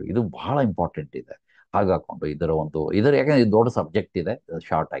ಹೇಳ್ತೀವಿ. ಇದು ಬಹಳ ಇಂಪಾರ್ಟೆಂಟ್ ಇದೆ. ಹಾಗಾಕೊಂಡು ಯಾಕಂದ್ರೆ ಇದು ದೊಡ್ಡ ಸಬ್ಜೆಕ್ಟ್ ಇದೆ,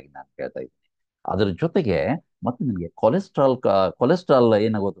 ಶಾರ್ಟ್ ಆಗಿ ನಾನು ಹೇಳ್ತಾ ಇದ್ದೀನಿ. ಅದ್ರ ಜೊತೆಗೆ ಮತ್ತೆ ನಿಮಗೆ ಕೊಲೆಸ್ಟ್ರಾಲ್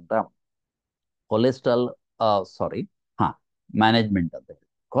ಏನಾಗೋದಂತ? ಕೊಲೆಸ್ಟ್ರಾಲ್, ಸಾರಿ, ಹಾ, ಮ್ಯಾನೇಜ್ಮೆಂಟ್ ಅಂತ ಹೇಳಿ.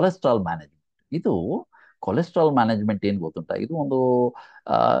 ಕೊಲೆಸ್ಟ್ರಾಲ್ ಮ್ಯಾನೇಜ್ಮೆಂಟ್ ಇದು ಕೊಲೆಸ್ಟ್ರಾಲ್ ಮ್ಯಾನೇಜ್ಮೆಂಟ್ ಏನ್ ಗೊತ್ತುಂಟ? ಇದು ಒಂದು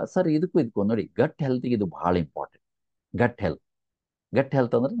ಸರ್, ಇದಕ್ಕೂ ನೋಡಿ, ಗಟ್ ಹೆಲ್ತ್ಗೆ ಇದು ಬಹಳ important. Gut health gut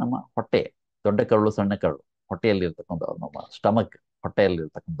health ಅಂದ್ರೆ ನಮ್ಮ ಹೊಟ್ಟೆ, ದೊಡ್ಡ ಕರಳು, ಸಣ್ಣ ಕರಳು, ಹೊಟ್ಟೆಯಲ್ಲಿ ಇರ್ತಕ್ಕಂಥ ನಮ್ಮ ಸ್ಟಮಕ್, ಹೊಟ್ಟೆಯಲ್ಲಿ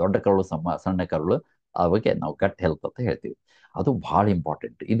ಇರ್ತಕ್ಕಂಥ ದೊಡ್ಡ ಕರಳು, ಸಣ್ಣ ಕರಳು ಅವಾಗೆ ನಾವು ಗಟ್ ಹೆಲ್ತ್ ಅಂತ ಹೇಳ್ತೀವಿ. ಅದು ಬಹಳ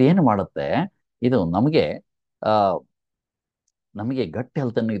ಇಂಪಾರ್ಟೆಂಟ್. ಇದೇನು ಮಾಡುತ್ತೆ, ಇದು ಆ, ನಮಗೆ ಗಟ್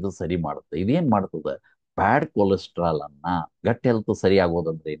ಹೆಲ್ತ್ ಅನ್ನು ಇದು ಸರಿ ಮಾಡುತ್ತೆ. ಇದೇನ್ ಮಾಡ್ತದೆ, ಬ್ಯಾಡ್ ಕೊಲೆಸ್ಟ್ರಾಲ್ ಅನ್ನ, ಗಟ್ ಹೆಲ್ತ್ ಸರಿ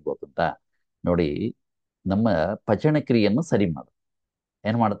ಆಗೋದಂದ್ರೆ ಏನ್ ಗೊತ್ತುಂಟಾ ನೋಡಿ, ನಮ್ಮ ಪಚನ ಕ್ರಿಯೆಯನ್ನು ಸರಿ ಮಾಡುತ್ತೆ.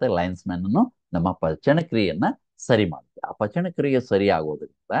 ಏನ್ ಮಾಡುತ್ತೆ, ಲಯನ್ಸ್ ಮ್ಯಾನ್ ಅನ್ನು ನಮ್ಮ ಪಚನ ಕ್ರಿಯೆಯನ್ನ ಸರಿ ಮಾಡುತ್ತೆ. ಆ ಪಚನ ಕ್ರಿಯೆ ಸರಿ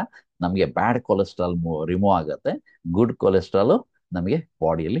ಆಗೋದ್ರಿಂದ ನಮಗೆ ಬ್ಯಾಡ್ ಕೊಲೆಸ್ಟ್ರಾಲ್ ರಿಮೂವ್ ಆಗುತ್ತೆ, ಗುಡ್ ಕೊಲೆಸ್ಟ್ರಾಲ್ ನಮಗೆ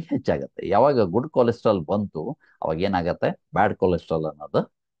ಬಾಡಿಯಲ್ಲಿ ಹೆಚ್ಚಾಗುತ್ತೆ. ಯಾವಾಗ ಗುಡ್ ಕೊಲೆಸ್ಟ್ರಾಲ್ ಬಂತು, ಅವಾಗ ಏನಾಗುತ್ತೆ, ಬ್ಯಾಡ್ ಕೊಲೆಸ್ಟ್ರಾಲ್ ಅನ್ನೋದು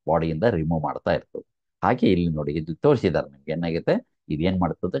ಬಾಡಿಯಿಂದ ರಿಮೂವ್ ಮಾಡ್ತಾ ಇರ್ತದೆ. ಹಾಗೆ ಇಲ್ಲಿ ನೋಡಿ, ಇದು ತೋರಿಸಿದ್ದಾರೆ ನಿಮ್ಗೆ ಏನಾಗುತ್ತೆ, ಇದೇನ್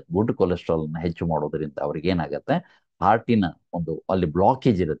ಮಾಡ್ತದೆ, ಗುಡ್ ಕೊಲೆಸ್ಟ್ರಾಲ್ ಅನ್ನ ಹೆಚ್ಚು ಮಾಡೋದ್ರಿಂದ ಅವ್ರಿಗೆ ಏನಾಗುತ್ತೆ, ಹಾರ್ಟಿನ ಒಂದು ಅಲ್ಲಿ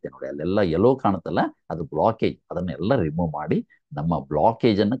ಬ್ಲಾಕೇಜ್ ಇರುತ್ತೆ ನೋಡಿ, ಅಲ್ಲೆಲ್ಲ ಎಲ್ಲೋ ಕಾಣುತ್ತಲ್ಲ, ಅದು ಬ್ಲಾಕೇಜ್, ಅದನ್ನೆಲ್ಲ ರಿಮೂವ್ ಮಾಡಿ ನಮ್ಮ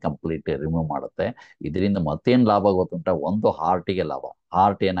ಬ್ಲಾಕೇಜ್ ಅನ್ನು ಕಂಪ್ಲೀಟ್ ರಿಮೂವ್ ಮಾಡುತ್ತೆ. ಇದರಿಂದ ಮತ್ತೇನು ಲಾಭ ಗೊತ್ತುಂಟ, ಒಂದು ಹಾರ್ಟಿಗೆ ಲಾಭ.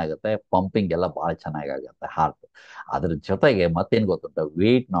 ಹಾರ್ಟ್ ಏನಾಗುತ್ತೆ, ಪಂಪಿಂಗ್ ಎಲ್ಲ ಬಹಳ ಚೆನ್ನಾಗಾಗುತ್ತೆ ಹಾರ್ಟ್. ಅದ್ರ ಜೊತೆಗೆ ಮತ್ತೇನು ಗೊತ್ತುಂಟ,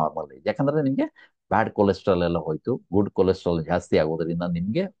 ವೇಟ್ ನಾರ್ಮಲ್. ಯಾಕಂದ್ರೆ ನಿಮಗೆ ಬ್ಯಾಡ್ ಕೊಲೆಸ್ಟ್ರಾಲ್ ಎಲ್ಲ ಹೋಯ್ತು, ಗುಡ್ ಕೊಲೆಸ್ಟ್ರಾಲ್ ಜಾಸ್ತಿ ಆಗೋದ್ರಿಂದ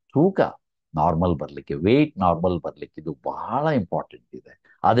ನಿಮಗೆ ತೂಕ ನಾರ್ಮಲ್ ಬರ್ಲಿಕ್ಕೆ, ವೇಟ್ ನಾರ್ಮಲ್ ಬರ್ಲಿಕ್ಕೆ ಇದು ಬಹಳ ಇಂಪಾರ್ಟೆಂಟ್ ಇದೆ.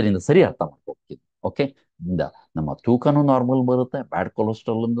 ಅದರಿಂದ ಸರಿ ಅರ್ಥ ಮಾಡ್ಕೋಬೇಕಿದೆ. ಓಕೆ, ಇಂದ ನಮ್ಮ ತೂಕನೂ ನಾರ್ಮಲ್ ಬರುತ್ತೆ, ಬ್ಯಾಡ್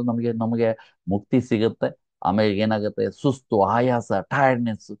ಕೊಲೆಸ್ಟ್ರಾಲ್ ಇಂದ ನಮಗೆ ನಮಗೆ ಮುಕ್ತಿ ಸಿಗುತ್ತೆ. ಆಮೇಲೆ ಏನಾಗುತ್ತೆ, ಸುಸ್ತು, ಆಯಾಸ,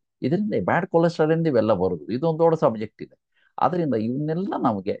 ಟಯರ್ಡ್ನೆಸ್, ಇದರಿಂದ ಬ್ಯಾಡ್ ಕೊಲೆಸ್ಟ್ರಾಲ್ ಇಂದ ಇವೆಲ್ಲ ಬರುದು. ಇದೊಂದು ದೊಡ್ಡ ಸಬ್ಜೆಕ್ಟ್ ಇದೆ. ಅದರಿಂದ ಇವನ್ನೆಲ್ಲ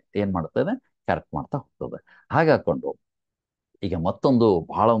ನಮಗೆ ಏನ್ ಮಾಡ್ತದೆ, ಕರೆಕ್ಟ್ ಮಾಡ್ತಾ ಹೋಗ್ತದೆ. ಹಾಗಾಕೊಂಡು ಈಗ ಮತ್ತೊಂದು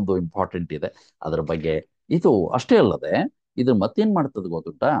ಬಹಳ ಒಂದು ಇಂಪಾರ್ಟೆಂಟ್ ಇದೆ ಅದ್ರ ಬಗ್ಗೆ. ಇದು ಅಷ್ಟೇ ಅಲ್ಲದೆ ಇದು ಮತ್ತೇನ್ ಮಾಡ್ತದೆ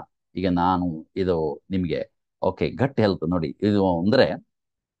ಗೊತ್ತುಂಟಾ, ಈಗ ನಾನು ಇದು ನಿಮ್ಗೆ ಓಕೆ ಗಟ್ ಹೆಲ್ತ್ ನೋಡಿ, ಇದು ಅಂದ್ರೆ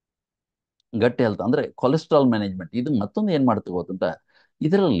ಗಟ್ಟಿ ಹೆಲ್ತ್ ಅಂದ್ರೆ ಕೊಲೆಸ್ಟ್ರಾಲ್ ಮ್ಯಾನೇಜ್ಮೆಂಟ್. ಇದು ಮತ್ತೊಂದು ಏನ್ ಮಾಡ್ತೀವಿ ಗೊತ್ತುಂಟ,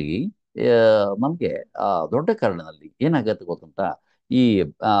 ಇದರಲ್ಲಿ ನಮಗೆ ದೊಡ್ಡ ಕಾರಣದಲ್ಲಿ ಏನಾಗತ್ತೆ ಗೊತ್ತುಂಟ, ಈ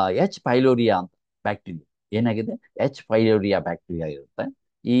ಎಚ್ ಪೈಲೋರಿಯಾ ಅಂತ ಬ್ಯಾಕ್ಟೀರಿಯಾ ಏನಾಗಿದೆ, ಎಚ್ ಪೈಲೋರಿಯಾ ಬ್ಯಾಕ್ಟೀರಿಯಾ ಇರುತ್ತೆ.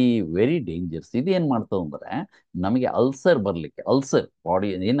 ಈ ವೆರಿ ಡೇಂಜರ್ಸ್. ಇದು ಏನ್ ಮಾಡ್ತದೆ ಅಂದ್ರೆ ನಮಗೆ ಅಲ್ಸರ್ ಬರ್ಲಿಕ್ಕೆ, ಅಲ್ಸರ್ ಬಾಡಿ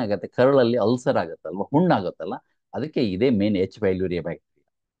ಏನಾಗತ್ತೆ, ಕರಳಲ್ಲಿ ಅಲ್ಸರ್ ಆಗತ್ತಲ್ವ, ಹುಣ್ಣಾಗತ್ತಲ್ಲ, ಅದಕ್ಕೆ ಇದೇ ಮೇನ್ ಎಚ್ ಪೈಲೋರಿಯಾ ಬ್ಯಾಕ್ಟೀರಿಯಾ.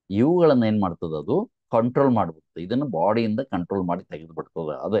 ಇವುಗಳನ್ನ ಏನ್ ಮಾಡ್ತದೆ, ಅದು ಕಂಟ್ರೋಲ್ ಮಾಡ್ಬಿಡುತ್ತೆ. ಇದನ್ನು ಬಾಡಿಯಿಂದ ಕಂಟ್ರೋಲ್ ಮಾಡಿ ತೆಗೆದು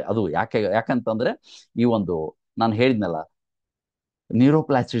ಬಿಡ್ತದೆ. ಅದು ಯಾಕಂತಂದ್ರೆ ಈ ಒಂದು ನಾನು ಹೇಳಿದ್ನಲ್ಲ,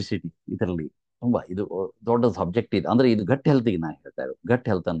 ನ್ಯೂರೋಪ್ಲಾಸ್ಟಿಸಿಟಿ ಇದರಲ್ಲಿ ತುಂಬಾ ಇದು ದೊಡ್ಡ ಸಬ್ಜೆಕ್ಟ್ ಇದೆ. ಅಂದ್ರೆ ಇದು ಗಟ್ ಹೆಲ್ತ್ಗೆ ನಾನು ಹೇಳ್ತಾ ಇರೋದು. ಗಟ್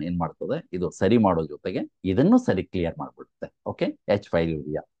ಹೆಲ್ತ್ ಅನ್ನು ಏನ್ ಮಾಡ್ತದೆ, ಇದು ಸರಿ ಮಾಡೋ ಜೊತೆಗೆ ಇದನ್ನು ಸರಿ ಕ್ಲಿಯರ್ ಮಾಡ್ಬಿಡುತ್ತೆ. Okay, H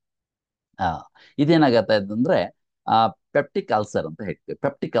ಫೈಲೂರಿಯಾ. ಆ ಇದೇನಾಗತ್ತೆ ಅಂದ್ರೆ ಆ ಪೆಪ್ಟಿಕ್ ಅಲ್ಸರ್ ಅಂತ ಹೇಳ್ತೀವಿ.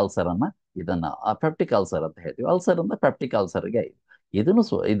 ಪೆಪ್ಟಿಕ್ ಅಲ್ಸರ್ ಅನ್ನ ಇದನ್ನ ಪೆಪ್ಟಿಕ್ ಅಲ್ಸರ್ ಅಂತ ಹೇಳ್ತೀವಿ. ಅಲ್ಸರ್ ಅಂದ್ರೆ ಪೆಪ್ಟಿಕ್ ಅಲ್ಸರ್ಗೆ ಇದನ್ನು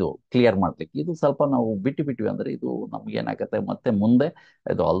ಇದು ಕ್ಲಿಯರ್ ಮಾಡ್ಲಿಕ್ಕೆ ಇದು ಸ್ವಲ್ಪ ನಾವು ಬಿಟ್ಟು ಬಿಟ್ವಿ ಅಂದ್ರೆ ಇದು ನಮ್ಗೆ ಏನಾಗುತ್ತೆ, ಮತ್ತೆ ಮುಂದೆ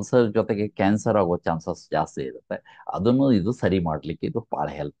ಇದು ಅಲ್ಸರ್ ಜೊತೆಗೆ ಕ್ಯಾನ್ಸರ್ ಆಗೋ ಚಾನ್ಸಸ್ ಜಾಸ್ತಿ ಇರುತ್ತೆ. ಅದನ್ನು ಇದು ಸರಿ ಮಾಡ್ಲಿಕ್ಕೆ ಇದು ಬಹಳ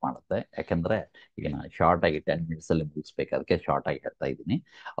ಹೆಲ್ಪ್ ಮಾಡುತ್ತೆ. ಯಾಕಂದ್ರೆ ಈಗ ನಾನು ಶಾರ್ಟ್ ಆಗಿ 10 minutes ಅಲ್ಲಿ ಮುಗಿಸ್ಬೇಕು, ಅದಕ್ಕೆ ಶಾರ್ಟ್ ಆಗಿ ಹೇಳ್ತಾ ಇದ್ದೀನಿ.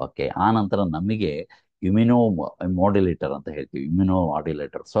 ಓಕೆ, ಆ ನಂತರ ನಮಗೆ ಇಮ್ಯುನೋ ಮಾಡ್ಯುಲೇಟರ್ ಅಂತ ಹೇಳ್ತೀವಿ. ಇಮ್ಯುನೋ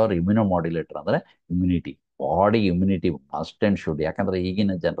ಮಾಡ್ಯುಲೇಟರ್, ಇಮ್ಯುನೋ ಮಾಡ್ಯುಲೇಟರ್ ಅಂದ್ರೆ immunity, body immunity must and should. ಯಾಕಂದ್ರೆ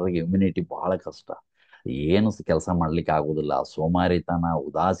ಈಗಿನ ಜನರಿಗೆ ಇಮ್ಯುನಿಟಿ ಬಹಳ ಕಷ್ಟ, ಏನು ಕೆಲಸ ಮಾಡ್ಲಿಕ್ಕೆ ಆಗುದಿಲ್ಲ, ಸೋಮಾರಿತನ,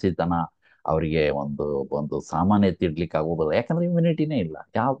 ಉದಾಸಿತನ, ಅವರಿಗೆ ಒಂದು ಒಂದು ಸಾಮಾನ್ಯತೆ ಇಡ್ಲಿಕ್ಕೆ ಆಗೋದಿಲ್ಲ. ಯಾಕಂದ್ರೆ ಇಮ್ಯುನಿಟಿನೇ ಇಲ್ಲ,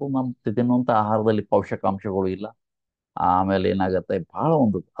 ಯಾವುದು ನಮ್ಮ ತಿನ್ನುವಂತ ಆಹಾರದಲ್ಲಿ ಪೋಷಕಾಂಶಗಳು ಇಲ್ಲ. ಆಮೇಲೆ ಏನಾಗುತ್ತೆ, ಬಹಳ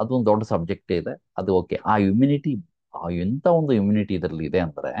ಒಂದು ಅದೊಂದು ದೊಡ್ಡ ಸಬ್ಜೆಕ್ಟ್ ಇದೆ ಅದು. ಓಕೆ, ಆ ಇಮ್ಯುನಿಟಿ, ಎಂತ ಒಂದು ಇಮ್ಯುನಿಟಿ ಇದರಲ್ಲಿ ಇದೆ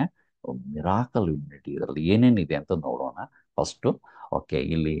ಅಂದ್ರೆ ಮಿರಾಕಲ್ ಇಮ್ಯುನಿಟಿ. ಇದರಲ್ಲಿ ಏನೇನಿದೆ ಅಂತ ನೋಡೋಣ ಫಸ್ಟ್. ಓಕೆ,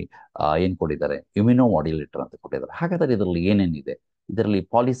 ಇಲ್ಲಿ ಏನ್ ಕೊಟ್ಟಿದ್ದಾರೆ, ಇಮ್ಯುನೋ ಮಾಡ್ಯುಲೇಟರ್ ಅಂತ ಕೊಟ್ಟಿದ್ದಾರೆ. ಹಾಗಾದ್ರೆ ಇದರಲ್ಲಿ ಏನೇನಿದೆ, ಇದರಲ್ಲಿ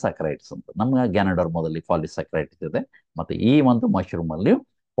ಪಾಲಿಸ್ಯಾಕರೈಡ್ಸ್ ಅಂತ, ನಮ್ಮ ಗ್ಯಾನಡರ್ಮದಲ್ಲಿ ಪಾಲಿಸ್ಯಾಕರೈಡ್ಸ್ ಇದೆ, ಮತ್ತೆ ಈ ಒಂದು ಮಶ್ರೂಮ್ ಅಲ್ಲಿ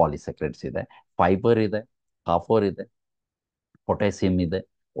ಪಾಲಿಸ್ಯಾಕರೈಡ್ಸ್ ಇದೆ, ಫೈಬರ್ ಇದೆ, ಕಾಫರ್ ಇದೆ, ಪೊಟ್ಯಾಸಿಯಂ ಇದೆ,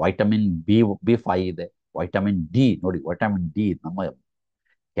 ವೈಟಮಿನ್ ಬಿ 5 ಇದೆ, ವೈಟಮಿನ್ ಡಿ ನೋಡಿ, ವೈಟಮಿನ್ ಡಿ ನಮ್ಮ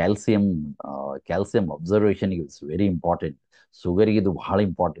calcium, calcium observation is very important. ಶುಗರ್ಗೆ ಇದು ಬಹಳ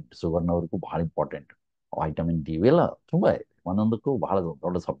ಇಂಪಾರ್ಟೆಂಟ್, ಶುಗರ್ನವ್ರಿಗೂ ಬಹಳ ಇಂಪಾರ್ಟೆಂಟ್ ವೈಟಮಿನ್ ಡಿ. ಇವೆಲ್ಲ ತುಂಬ ಒಂದೊಂದಕ್ಕೂ ಬಹಳ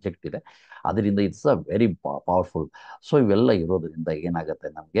ದೊಡ್ಡ ಸಬ್ಜೆಕ್ಟ್ ಇದೆ. ಅದರಿಂದ it's a very powerful. So ಇವೆಲ್ಲ ಇರೋದ್ರಿಂದ ಏನಾಗುತ್ತೆ,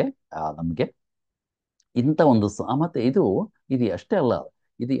 ನಮಗೆ ಇಂಥ ಒಂದು ಮತ್ತೆ ಇದು ಅಷ್ಟೇ ಅಲ್ಲ,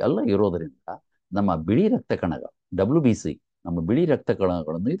 ಇದು ಎಲ್ಲ ಇರೋದರಿಂದ ನಮ್ಮ ಬಿಳಿ ರಕ್ತ ಕಣಗಳು, WBC, ನಮ್ಮ ಬಿಳಿ ರಕ್ತ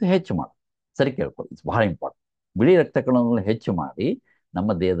ಕಣಗಳನ್ನು ಇದು ಹೆಚ್ಚು ಮಾಡಿ, ಸರಿ ಕೇಳ್ಕೊಳ್ಳಿ, ಇಟ್ಸ್ ಬಹಳ ಇಂಪಾರ್ಟೆಂಟ್. ಬಿಳಿ ರಕ್ತ ಕಣಗಳನ್ನು ಹೆಚ್ಚು ಮಾಡಿ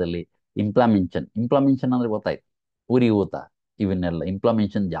ನಮ್ಮ ದೇಹದಲ್ಲಿ ಇಂಪ್ಲಾಮೆನ್ಷನ್ ಅಂದ್ರೆ ಗೊತ್ತಾಯ್ತು, ಉರಿಯೂತ, ಇವನ್ನೆಲ್ಲ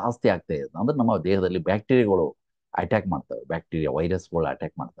ಇಂಪ್ಲಾಮೆನ್ಷನ್ ಜಾಸ್ತಿ ಆಗ್ತಾ ಇದೆ ಅಂದ್ರೆ ನಮ್ಮ ದೇಹದಲ್ಲಿ ಬ್ಯಾಕ್ಟೀರಿಯಾಗಳು ಅಟ್ಯಾಕ್ ಮಾಡ್ತವೆ, ಬ್ಯಾಕ್ಟೀರಿಯಾ ವೈರಸ್ಗಳು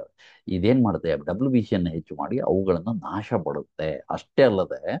ಅಟ್ಯಾಕ್ ಮಾಡ್ತವೆ. ಇದೇನ್ ಮಾಡುತ್ತೆ, WBC ಹೆಚ್ಚು ಮಾಡಿ ಅವುಗಳನ್ನು ನಾಶ ಪಡುತ್ತೆ. ಅಷ್ಟೇ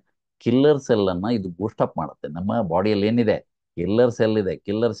ಅಲ್ಲದೆ ಕಿಲ್ಲರ್ ಸೆಲ್ ಅನ್ನ ಇದು ಬೂಸ್ಟಪ್ ಮಾಡುತ್ತೆ. ನಮ್ಮ ಬಾಡಿಯಲ್ಲಿ ಏನಿದೆ, ಕಿಲ್ಲರ್ ಸೆಲ್ ಇದೆ,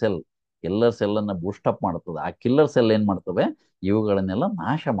 ಕಿಲ್ಲರ್ ಸೆಲ್ ಅನ್ನ ಬೂಸ್ಟಪ್ ಮಾಡುತ್ತದೆ. ಆ ಕಿಲ್ಲರ್ ಸೆಲ್ ಏನ್ ಮಾಡ್ತವೆ, ಇವುಗಳನ್ನೆಲ್ಲ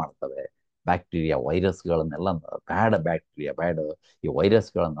ನಾಶ ಮಾಡ್ತವೆ. ಬ್ಯಾಕ್ಟೀರಿಯಾ ವೈರಸ್ಗಳನ್ನೆಲ್ಲ, ಬ್ಯಾಡ್ ಈ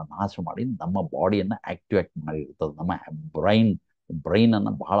ವೈರಸ್ಗಳನ್ನ ನಾಶ ಮಾಡಿ ನಮ್ಮ ಬಾಡಿಯನ್ನ ಆಕ್ಟಿವೇಟ್ ಮಾಡಿರ್ತದೆ. ನಮ್ಮ ಬ್ರೈನ್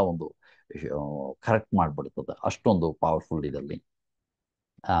ಅನ್ನ ಬಹಳ ಒಂದು ಕರೆಕ್ಟ್ ಮಾಡಿಬಿಡ್ತದೆ. ಅಷ್ಟೊಂದು ಪವರ್ಫುಲ್ ಇದರಲ್ಲಿ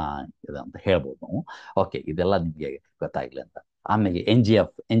ಆ ಇದೆ ಅಂತ ಹೇಳ್ಬೋದು ನಾವು. ಓಕೆ, ಇದೆಲ್ಲ ನಿಮಗೆ ಗೊತ್ತಾಗ್ಲಿ ಅಂತ. ಆಮೇಲೆ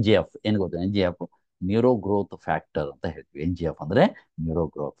NGF ಏನು ಗೊತ್ತು, NGF ನ್ಯೂರೋ ಗ್ರೋತ್ ಫ್ಯಾಕ್ಟರ್ ಅಂತ ಹೇಳ್ತೀವಿ. NGF ಅಂದ್ರೆ ನ್ಯೂರೋ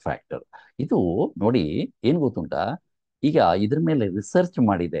ಗ್ರೋತ್ ಫ್ಯಾಕ್ಟರ್. ಇದು ನೋಡಿ ಏನ್ ಗೊತ್ತುಂಟಾ, ಈಗ ಇದ್ರ ಮೇಲೆ ರಿಸರ್ಚ್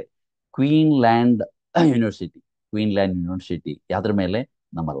ಮಾಡಿದೆ ಕ್ವೀನ್ಲ್ಯಾಂಡ್ ಯೂನಿವರ್ಸಿಟಿ. ಕ್ವೀನ್ಲ್ಯಾಂಡ್ ಯೂನಿವರ್ಸಿಟಿ ಯಾವ್ದ್ರ ಮೇಲೆ?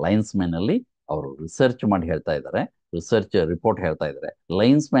 ನಮ್ಮ ಲಯನ್ಸ್ ಮ್ಯಾನ್ ಅಲ್ಲಿ ಅವರು ರಿಸರ್ಚ್ ಮಾಡಿ ಹೇಳ್ತಾ ಇದ್ದಾರೆ. ರಿಸರ್ಚ್ ರಿಪೋರ್ಟ್ ಹೇಳ್ತಾ ಇದ್ದಾರೆ,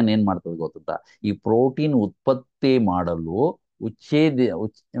 ಲಯನ್ಸ್ ಮ್ಯಾನ್ ಏನ್ ಮಾಡ್ತದೆ ಗೊತ್ತುಂಟಾ, ಈ ಪ್ರೋಟೀನ್ ಉತ್ಪತ್ತಿ ಮಾಡಲು ಉಚ್ಛೇದ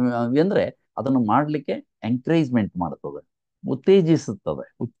ಅಂದ್ರೆ ಅದನ್ನು ಮಾಡಲಿಕ್ಕೆ ಎಂಕರೇಜ್ಮೆಂಟ್ ಮಾಡ್ತದೆ, ಉತ್ತೇಜಿಸುತ್ತದೆ.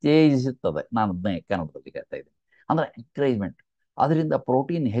 ನಾನು ಅದನ್ನೇ ಕನ್ನಡದಲ್ಲಿ ಹೇಳ್ತಾ ಇದ್ದೀನಿ. ಅಂದ್ರೆ ಎಂಕರೇಜ್ಮೆಂಟ್. ಅದರಿಂದ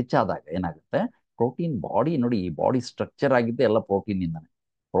ಪ್ರೋಟೀನ್ ಹೆಚ್ಚಾದಾಗ ಏನಾಗುತ್ತೆ, ಪ್ರೋಟೀನ್ ಬಾಡಿ ನೋಡಿ, ಈ ಬಾಡಿ ಸ್ಟ್ರಕ್ಚರ್ ಆಗಿದ್ದೆ ಎಲ್ಲ ಪ್ರೋಟೀನ್ ಇಂದಾನೆ.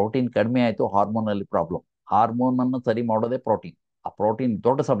 ಪ್ರೋಟೀನ್ ಕಡಿಮೆ ಆಯಿತು, ಹಾರ್ಮೋನ್ ಅಲ್ಲಿ ಪ್ರಾಬ್ಲಮ್. ಹಾರ್ಮೋನ್ ಅನ್ನು ಸರಿ ಮಾಡೋದೇ ಪ್ರೋಟೀನ್. ಆ ಪ್ರೋಟೀನ್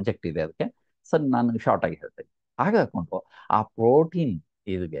ದೊಡ್ಡ ಸಬ್ಜೆಕ್ಟ್ ಇದೆ ಅದಕ್ಕೆ. ಸರಿ, ನಾನು ಶಾರ್ಟ್ ಆಗಿ ಹೇಳ್ತೇನೆ. ಹಾಗೆ ಹಾಕೊಂಡು ಆ ಪ್ರೋಟೀನ್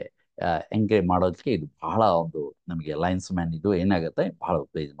ಇದಕ್ಕೆ ಎಂಕರೇಜ್ ಮಾಡೋದಕ್ಕೆ ಇದು ಬಹಳ ಒಂದು ನಮಗೆ ಲಯನ್ಸ್ ಮ್ಯಾನ್ ಇದು ಏನಾಗುತ್ತೆ, ಬಹಳ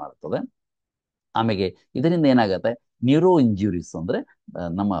ಉತ್ತೇಜ ಮಾಡುತ್ತದೆ. ಆಮೇಲೆ ಇದರಿಂದ ಏನಾಗುತ್ತೆ, ನ್ಯೂರೋ ಇಂಜುರೀಸ್ ಅಂದ್ರೆ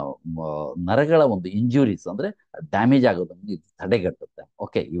ನಮ್ಮ ನರಗಳ ಒಂದು ಇಂಜುರೀಸ್ ಅಂದ್ರೆ ಡ್ಯಾಮೇಜ್ ಆಗೋದನ್ನು ಇದು ತಡೆಗಟ್ಟುತ್ತೆ.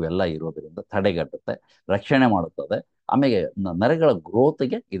 ಓಕೆ, ಇವೆಲ್ಲ ಇರೋದ್ರಿಂದ ತಡೆಗಟ್ಟುತ್ತೆ, ರಕ್ಷಣೆ ಮಾಡುತ್ತದೆ. ಆಮೇಲೆ ನರಗಳ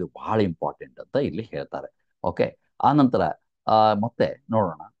ಗ್ರೋತ್ಗೆ ಇದು ಬಹಳ ಇಂಪಾರ್ಟೆಂಟ್ ಅಂತ ಇಲ್ಲಿ ಹೇಳ್ತಾರೆ. ಓಕೆ, ಆ ನಂತರ ಮತ್ತೆ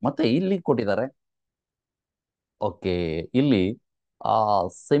ನೋಡೋಣ, ಮತ್ತೆ ಇಲ್ಲಿ ಕೊಟ್ಟಿದ್ದಾರೆ. ಓಕೆ, ಇಲ್ಲಿ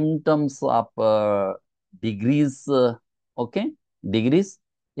symptoms of degrees. Okay, degrees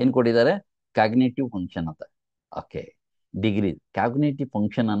ಏನ್ ಕೊಟ್ಟಿದ್ದಾರೆ, ಕಾಗ್ನೇಟಿವ್ ಫಂಕ್ಷನ್ ಅಂತ. ಓಕೆ, ಡಿಗ್ರಿ ಕಾಗ್ನೇಟಿವ್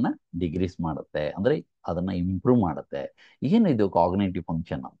ಫಂಕ್ಷನ್ ಅನ್ನ ಡಿಗ್ರೀಸ್ ಮಾಡುತ್ತೆ, ಅಂದ್ರೆ ಅದನ್ನ ಇಂಪ್ರೂವ್ ಮಾಡುತ್ತೆ. ಏನು ಇದು ಕಾಗ್ನೇಟಿವ್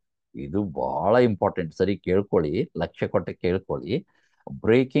ಫಂಕ್ಷನ್? ಇದು ಬಹಳ ಇಂಪಾರ್ಟೆಂಟ್, ಸರಿ ಕೇಳ್ಕೊಳ್ಳಿ, ಲಕ್ಷ್ಯ ಕೊಟ್ಟು ಕೇಳ್ಕೊಳ್ಳಿ.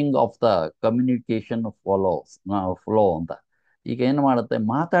 Breaking of the communication flow ಅಂತ. ಈಗ ಏನು ಮಾಡುತ್ತೆ,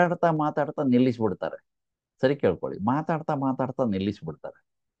 ಮಾತಾಡ್ತಾ ಮಾತಾಡ್ತಾ ನಿಲ್ಲಿಸ್ಬಿಡ್ತಾರೆ. ಸರಿ ಕೇಳ್ಕೊಳ್ಳಿ, ಮಾತಾಡ್ತಾ ಮಾತಾಡ್ತಾ ನಿಲ್ಲಿಸ್ಬಿಡ್ತಾರೆ,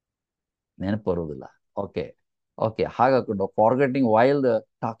 ನೆನಪು ಬರುವುದಿಲ್ಲ. Okay, okay, ಹಾಗಾಕೊಂಡು forgetting wild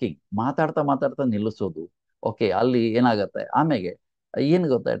talking, ಮಾತಾಡ್ತಾ ಮಾತಾಡ್ತಾ ನಿಲ್ಲಿಸೋದು. ಓಕೆ, ಅಲ್ಲಿ ಏನಾಗುತ್ತೆ ಆಮೇಲೆ ಏನು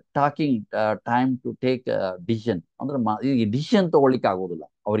ಗೊತ್ತಾ, talking time to take decision, ಅಂದ್ರೆ ಈ ಡಿಸಿಷನ್ ತಗೊಳ್ಳಿಕ್ಕೆ ಆಗೋದಿಲ್ಲ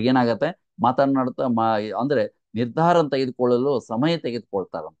ಅವ್ರಿಗೆ. ಏನಾಗತ್ತೆ, ಮಾತನಾಡ್ತಾ ಅಂದ್ರೆ ನಿರ್ಧಾರ ತೆಗೆದುಕೊಳ್ಳಲು ಸಮಯ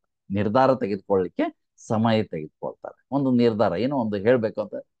ತೆಗೆದುಕೊಳ್ತಾರಂತ. ನಿರ್ಧಾರ ತೆಗೆದುಕೊಳ್ಳಿಕ್ಕೆ ಸಮಯ ತೆಗೆದುಕೊಳ್ತಾರೆ. ಒಂದು ನಿರ್ಧಾರ ಏನೋ ಒಂದು ಹೇಳ್ಬೇಕು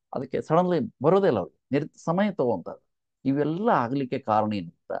ಅಂತ, ಅದಕ್ಕೆ ಸಡನ್ಲಿ ಬರೋದಿಲ್ಲ ಅವ್ರಿಗೆ, ಸಮಯ ತಗೊಂತಾರೆ. ಇವೆಲ್ಲ ಆಗ್ಲಿಕ್ಕೆ ಕಾರಣ ಏನು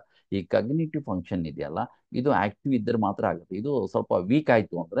ಗೊತ್ತಾ, ಈ ಕಗ್ನಿಟಿವ್ ಫಂಕ್ಷನ್ ಇದೆಯಲ್ಲ, ಇದು ಆಕ್ಟಿವ್ ಇದ್ದರೆ ಮಾತ್ರ ಆಗುತ್ತೆ. ಇದು ಸ್ವಲ್ಪ ವೀಕ್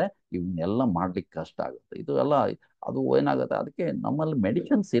ಆಯ್ತು ಅಂದ್ರೆ ಇವನ್ನೆಲ್ಲ ಮಾಡ್ಲಿಕ್ಕೆ ಕಷ್ಟ ಆಗುತ್ತೆ. ಇದು ಎಲ್ಲ ಅದು ಏನಾಗುತ್ತೆ, ಅದಕ್ಕೆ ನಮ್ಮಲ್ಲಿ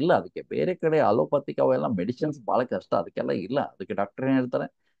ಮೆಡಿಸಿನ್ಸ್ ಇಲ್ಲ. ಅದಕ್ಕೆ ಬೇರೆ ಕಡೆ ಅಲೋಪತಿಕ್ ಅವೆಲ್ಲ ಮೆಡಿಸಿನ್ಸ್ ಬಹಳ ಕಷ್ಟ, ಅದಕ್ಕೆಲ್ಲ ಇಲ್ಲ. ಅದಕ್ಕೆ ಡಾಕ್ಟರ್ ಏನ್ ಹೇಳ್ತಾರೆ,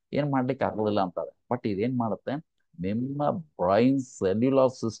 ಏನ್ ಮಾಡ್ಲಿಕ್ಕೆ ಆಗೋದಿಲ್ಲ ಅಂತಾರೆ. ಬಟ್ ಇದೇನ್ ಮಾಡುತ್ತೆ, ನಿಮ್ಮ ಬ್ರೈನ್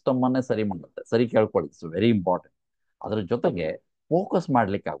ಸೆಲ್ಯುಲರ್ ಸಿಸ್ಟಮ್ ಅನ್ನೇ ಸರಿ ಮಾಡುತ್ತೆ. ಸರಿ ಕೇಳ್ಕೊಳ್ಳಿ, ಇಟ್ಸ್ ವೆರಿ ಇಂಪಾರ್ಟೆಂಟ್. ಅದ್ರ ಜೊತೆಗೆ ಫೋಕಸ್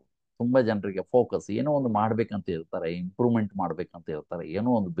ಮಾಡ್ಲಿಕ್ಕೆ ಆಗುತ್ತೆ. ತುಂಬಾ ಜನರಿಗೆ ಫೋಕಸ್, ಏನೋ ಒಂದು ಮಾಡ್ಬೇಕಂತ ಇರ್ತಾರೆ, ಇಂಪ್ರೂವ್ಮೆಂಟ್ ಮಾಡ್ಬೇಕಂತ ಇರ್ತಾರೆ, ಏನೋ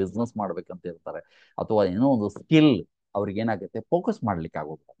ಒಂದು ಬಿಸ್ನೆಸ್ ಮಾಡ್ಬೇಕಂತ ಇರ್ತಾರೆ, ಅಥವಾ ಏನೋ ಒಂದು ಸ್ಕಿಲ್ ಅವ್ರಿಗೆ ಏನಾಗುತ್ತೆ, ಫೋಕಸ್ ಮಾಡ್ಲಿಕ್ಕೆ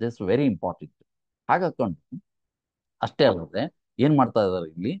ಆಗೋದಿಲ್ಲ. This very important. ಹಾಗಾಕೊಂಡು ಅಷ್ಟೇ ಅಲ್ಲದೆ ಏನ್ ಮಾಡ್ತಾ ಇದ್ದಾರೆ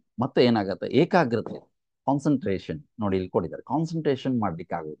ಇಲ್ಲಿ, ಮತ್ತೆ ಏನಾಗುತ್ತೆ, ಏಕಾಗ್ರತೆ, ಕಾನ್ಸಂಟ್ರೇಷನ್ ನೋಡಿ ಇಲ್ಲಿ ಕೊಟ್ಟಿದ್ದಾರೆ. ಕಾನ್ಸಂಟ್ರೇಷನ್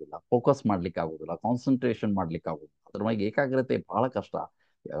ಮಾಡ್ಲಿಕ್ಕೆ ಆಗೋದಿಲ್ಲ, ಫೋಕಸ್ ಮಾಡ್ಲಿಕ್ಕೆ ಆಗೋದಿಲ್ಲ, ಕಾನ್ಸಂಟ್ರೇಷನ್ ಮಾಡ್ಲಿಕ್ಕೆ ಆಗೋದಿಲ್ಲ. ಅದ್ರ ಬಗ್ಗೆ ಏಕಾಗ್ರತೆ ಬಹಳ ಕಷ್ಟ,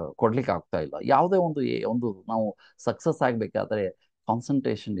 ಕೊಡ್ಲಿಕ್ಕೆ ಆಗ್ತಾ ಇಲ್ಲ. ಯಾವುದೇ ಒಂದು ನಾವು ಸಕ್ಸಸ್ ಆಗ್ಬೇಕಾದ್ರೆ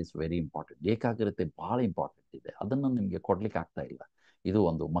ಕಾನ್ಸಂಟ್ರೇಷನ್ ಇಸ್ ವೆರಿ ಇಂಪಾರ್ಟೆಂಟ್. ಏಕಾಗ್ರತೆ ಬಹಳ ಇಂಪಾರ್ಟೆಂಟ್ ಇದೆ, ಅದನ್ನು ನಿಮಗೆ ಕೊಡ್ಲಿಕ್ಕೆ ಆಗ್ತಾ ಇಲ್ಲ. ಇದು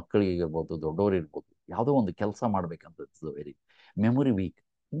ಒಂದು ಮಕ್ಕಳಿಗೆ ಇರ್ಬೋದು, ದೊಡ್ಡವರು ಇರ್ಬೋದು, ಯಾವುದೋ ಒಂದು ಕೆಲಸ ಮಾಡ್ಬೇಕಂತ ಇಟ್ಸ್ ವೆರಿ ಮೆಮೊರಿ ವೀಕ್,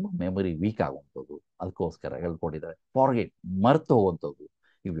 ತುಂಬ ಮೆಮೊರಿ ವೀಕ್ ಆಗುವಂಥದ್ದು. ಅದಕ್ಕೋಸ್ಕರ ಹೇಳ್ಕೊಟ್ಟಿದ್ದಾರೆ. ಫಾರ್ಗೆಟ್, ಮರ್ತು ಹೋಗುವಂಥದ್ದು,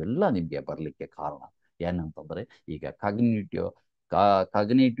 ಇವೆಲ್ಲ ನಿಮಗೆ ಬರಲಿಕ್ಕೆ ಕಾರಣ ಏನಂತಂದ್ರೆ, ಈಗ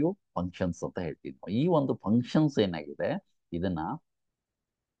ಕಾಗ್ನೇಟಿವ್ ಫಂಕ್ಷನ್ಸ್ ಅಂತ ಹೇಳ್ತಿದ್ವಿ. ಈ ಒಂದು ಫಂಕ್ಷನ್ಸ್ ಏನಾಗಿದೆ, ಇದನ್ನ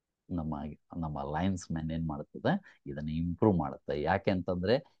ನಮ್ಮ ನಮ್ಮ ಲಯನ್ಸ್ ಮ್ಯಾನ್ ಏನ್ ಮಾಡ್ತದೆ, ಇದನ್ನ ಇಂಪ್ರೂವ್ ಮಾಡುತ್ತೆ. ಯಾಕೆ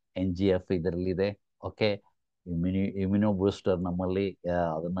ಅಂತಂದ್ರೆ NGF ಇದರಲ್ಲಿದೆ. ಓಕೆ, ಇಮ್ಯುನೋ ಬೂಸ್ಟರ್ ನಮ್ಮಲ್ಲಿ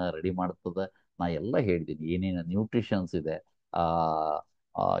ಅದನ್ನ ರೆಡಿ ಮಾಡ್ತದೆ. ನಾ ಎಲ್ಲ ಹೇಳಿದ್ದೀನಿ, ಏನೇನು ನ್ಯೂಟ್ರಿಷನ್ಸ್ ಇದೆ, ಆ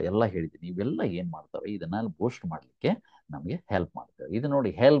ಎಲ್ಲ ಹೇಳಿದ್ದೀನಿ. ಇವೆಲ್ಲ ಏನ್ ಮಾಡ್ತವೆ, ಇದನ್ನ ಬೂಸ್ಟ್ ಮಾಡ್ಲಿಕ್ಕೆ ನಮಗೆ ಹೆಲ್ಪ್ ಮಾಡ್ತವೆ. ಇದು ನೋಡಿ,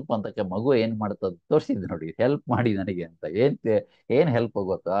 ಹೆಲ್ಪ್ ಅಂತಕ್ಕೆ ಮಗು ಏನ್ ಮಾಡ್ತದೆ ತೋರಿಸಿದ್ ನೋಡಿ, ಹೆಲ್ಪ್ ಮಾಡಿ ನನಗೆ ಅಂತ. ಏನ್ ಹೆಲ್ಪ್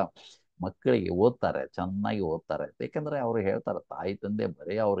ಗೊತ್ತಾ, ಮಕ್ಕಳಿಗೆ ಓದ್ತಾರೆ, ಚೆನ್ನಾಗಿ ಓದ್ತಾರೆ. ಯಾಕಂದ್ರೆ ಅವ್ರು ಹೇಳ್ತಾರೆ, ತಾಯಿ ತಂದೆ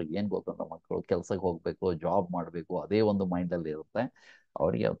ಬರೀ ಅವ್ರಿಗೆ ಏನ್ ಗೊತ್ತಂದ್ರೆ ಮಕ್ಕಳು ಕೆಲ್ಸಕ್ಕೆ ಹೋಗ್ಬೇಕು, ಜಾಬ್ ಮಾಡಬೇಕು, ಅದೇ ಒಂದು ಮೈಂಡ್ ಅಲ್ಲಿ ಇರುತ್ತೆ.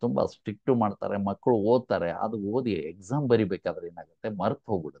 ಅವರಿಗೆ ತುಂಬಾ ಸ್ಟ್ರಿಕ್ಟ್ ಮಾಡ್ತಾರೆ. ಮಕ್ಕಳು ಓದ್ತಾರೆ, ಅದು ಓದಿ ಎಕ್ಸಾಮ್ ಬರಿಬೇಕಾದ್ರೆ ಏನಾಗುತ್ತೆ, ಮರ್ತು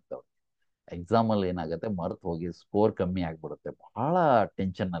ಹೋಗ್ಬಿಡುತ್ತೆ ಅವ್ರಿಗೆ. ಎಕ್ಸಾಮ್ ಅಲ್ಲಿ ಏನಾಗುತ್ತೆ, ಮರ್ತು ಹೋಗಿ ಸ್ಕೋರ್ ಕಮ್ಮಿ ಆಗ್ಬಿಡುತ್ತೆ, ಬಹಳ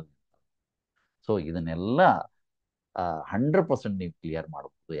ಟೆನ್ಷನ್ ಅಲ್ಲಿ. ಸೊ ಇದನ್ನೆಲ್ಲ 100% ನೀವು ಕ್ಲಿಯರ್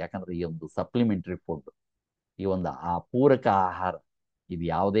ಮಾಡಬಹುದು. ಯಾಕಂದ್ರೆ ಈ ಒಂದು ಸಪ್ಲಿಮೆಂಟರಿ ಫುಡ್, ಈ ಒಂದು ಆ ಪೂರಕ ಆಹಾರ, ಇದು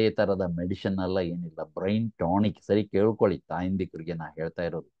ಯಾವುದೇ ತರದ ಮೆಡಿಸಿನ್ ಅಲ್ಲ, ಏನಿಲ್ಲ, ಬ್ರೈನ್ ಟಾನಿಕ್. ಸರಿ ಕೇಳ್ಕೊಳ್ಳಿ ತಾಯಿಂದಿಕರಿಗೆ ನಾ ಹೇಳ್ತಾ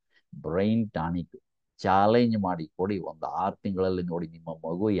ಇರೋದು, ಬ್ರೈನ್ ಟಾನಿಕ್. ಚಾಲೆಂಜ್ ಮಾಡಿ ಕೊಡಿ, ಒಂದು 6 ತಿಂಗಳಲ್ಲಿ ನೋಡಿ ನಿಮ್ಮ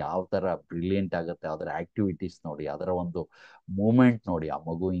ಮಗು ಯಾವ ತರ ಬ್ರಿಲಿಯಂಟ್ ಆಗುತ್ತೆ. ಅದರ ಆಕ್ಟಿವಿಟೀಸ್ ನೋಡಿ, ಅದರ ಒಂದು ಮೂಮೆಂಟ್ ನೋಡಿ, ಆ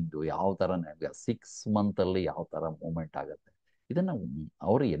ಮಗುವಿಂದು ಯಾವ ತರ 6 ಮಂತ್ ಅಲ್ಲಿ ಯಾವ ತರ ಮೂಮೆಂಟ್ ಆಗುತ್ತೆ. ಇದನ್ನ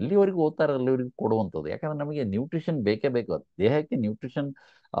ಅವರು ಎಲ್ಲಿವರೆಗೂ ಓದ್ತಾರೆ ಅಲ್ಲಿವರೆಗೂ ಕೊಡುವಂಥದ್ದು. ಯಾಕಂದ್ರೆ ನಮಗೆ ನ್ಯೂಟ್ರಿಷನ್ ಬೇಕೇ ಬೇಕು, ದೇಹಕ್ಕೆ ನ್ಯೂಟ್ರಿಷನ್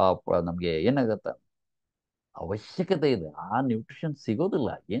ನಮಗೆ ಏನಾಗತ್ತೆ, ಅವಶ್ಯಕತೆ ಇದೆ. ಆ ನ್ಯೂಟ್ರಿಷನ್ ಸಿಗೋದಿಲ್ಲ.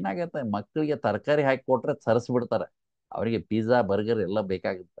 ಏನಾಗತ್ತೆ, ಮಕ್ಕಳಿಗೆ ತರಕಾರಿ ಹಾಕಿ ಕೊಟ್ರೆ ಸರಿಸ್ಬಿಡ್ತಾರೆ. ಅವರಿಗೆ ಪಿಜ್ಜಾ ಬರ್ಗರ್ ಎಲ್ಲ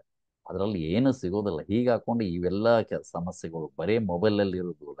ಬೇಕಾಗುತ್ತೆ, ಅದರಲ್ಲಿ ಏನು ಸಿಗೋದಿಲ್ಲ. ಹೀಗೆ ಹಾಕೊಂಡು ಇವೆಲ್ಲ ಸಮಸ್ಯೆಗಳು ಬರೀ ಮೊಬೈಲಲ್ಲಿ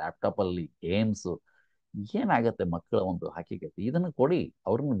ಇರೋದು, ಲ್ಯಾಪ್ಟಾಪಲ್ಲಿ ಗೇಮ್ಸು, ಏನಾಗತ್ತೆ ಮಕ್ಕಳ ಒಂದು ಹಾಕಿಗತಿ. ಇದನ್ನು ಕೊಡಿ,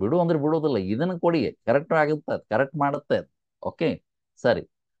 ಅವ್ರನ್ನ ಬಿಡು ಅಂದ್ರೆ ಬಿಡೋದಿಲ್ಲ, ಇದನ್ನು ಕೊಡಿ, ಕರೆಕ್ಟ್ ಆಗುತ್ತೆ, ಕರೆಕ್ಟ್ ಮಾಡುತ್ತೆ. ಓಕೆ, ಸರಿ.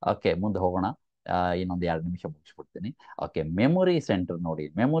 ಓಕೆ, ಮುಂದೆ ಹೋಗೋಣ. ಇನ್ನೊಂದು 2 ನಿಮಿಷ ಮುಗಿಸ್ಬಿಡ್ತೀನಿ. ಓಕೆ, ಮೆಮೊರಿ ಸೆಂಟರ್ ನೋಡಿ.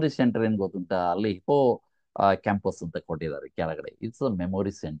 ಮೆಮೊರಿ ಸೆಂಟರ್ ಏನು ಗೊತ್ತುಂಟ, ಅಲ್ಲಿ ಹಿಪೋ ಕ್ಯಾಂಪಸ್ ಅಂತ ಕೊಟ್ಟಿದ್ದಾರೆ ಕೆಳಗಡೆ. It's a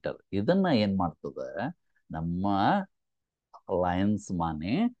memory centre. ಇದನ್ನ ಏನ್ ಮಾಡ್ತದೆ, ನಮ್ಮ ಲಯನ್ಸ್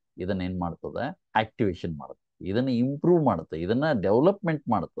ಮಾನೆ ಇದನ್ನ ಏನ್ ಮಾಡ್ತದೆ, ಆಕ್ಟಿವೇಶನ್ ಮಾಡುತ್ತೆ, ಇದನ್ನ ಇಂಪ್ರೂವ್ ಮಾಡುತ್ತೆ, ಇದನ್ನ ಡೆವಲಪ್ಮೆಂಟ್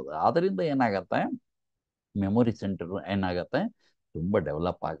ಮಾಡುತ್ತದೆ. ಆದ್ರಿಂದ ಏನಾಗತ್ತೆ, ಮೆಮೊರಿ ಸೆಂಟರ್ ಏನಾಗತ್ತೆ, ತುಂಬ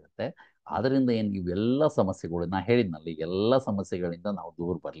ಡೆವಲಪ್ ಆಗುತ್ತೆ. ಆದ್ರಿಂದ ಏನು, ಇವೆಲ್ಲ ಸಮಸ್ಯೆಗಳು ನಾ ಹೇಳಿದ್ನಲ್ಲ, ಈ ಎಲ್ಲ ಸಮಸ್ಯೆಗಳಿಂದ ನಾವು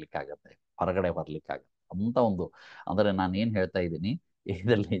ದೂರ ಬರ್ಲಿಕ್ಕಾಗತ್ತೆ, ಹೊರಗಡೆ ಬರ್ಲಿಕ್ಕಾಗತ್ತೆ ಅಂತ ಒಂದು. ಅಂದ್ರೆ ನಾನು ಏನು ಹೇಳ್ತಾ ಇದ್ದೀನಿ,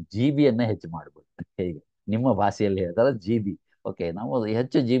 ಇದರಲ್ಲಿ ಜಿ ಬಿಯನ್ನೇ ಹೆಚ್ಚು ಮಾಡ್ಬಿಟ್ಟು, ಹೇಗೆ ನಿಮ್ಮ ಭಾಷೆಯಲ್ಲಿ ಹೇಳ್ತಾರೆ ಜಿ ಬಿ. ಓಕೆ, ನಾವು ಅದು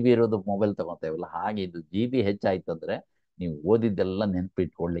ಹೆಚ್ಚು ಜಿ ಬಿ ಇರೋದು ಮೊಬೈಲ್ ತಗೋತೇವಲ್ಲ, ಹಾಗೆ ಇದು ಜಿ ಬಿ ಹೆಚ್ಚಾಯ್ತಂದ್ರೆ ನೀವು ಓದಿದ್ದೆಲ್ಲ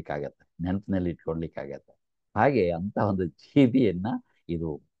ನೆನಪಿಟ್ಕೊಳ್ಲಿಕ್ಕಾಗತ್ತೆ, ನೆನಪಿನಲ್ಲಿ ಇಟ್ಕೊಳ್ಲಿಕ್ಕಾಗತ್ತೆ. ಹಾಗೆ ಅಂತ ಒಂದು ಜಿ ಬಿಯನ್ನ ಇದು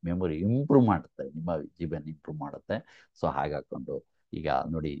ಮೆಮೊರಿ ಇಂಪ್ರೂವ್ ಮಾಡುತ್ತೆ, ನಿಮ್ಮ ಜೀವನ ಇಂಪ್ರೂವ್ ಮಾಡುತ್ತೆ. ಸೊ ಹಾಗಾಕೊಂಡು ಈಗ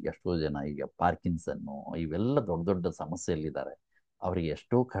ನೋಡಿ, ಎಷ್ಟೋ ಜನ ಈಗ ಪಾರ್ಕಿನ್ಸನ್ನು ಇವೆಲ್ಲ ದೊಡ್ಡ ದೊಡ್ಡ ಸಮಸ್ಯೆಯಲ್ಲಿದ್ದಾರೆ, ಅವರಿಗೆ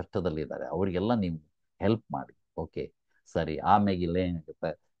ಎಷ್ಟೋ ಕಷ್ಟದಲ್ಲಿದ್ದಾರೆ, ಅವರಿಗೆಲ್ಲ ನೀವು ಹೆಲ್ಪ್ ಮಾಡಿ. ಓಕೆ, ಸರಿ. ಆಮೇಲೆ ಇಲ್ಲ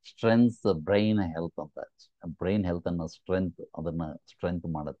ಏನಾಗುತ್ತೆ, ಸ್ಟ್ರೆಂತ್ ಬ್ರೈನ್ ಹೆಲ್ತ್ ಅಂತ, ಬ್ರೈನ್ ಹೆಲ್ತ್ ಅನ್ನು ಅದನ್ನ ಸ್ಟ್ರೆಂತ್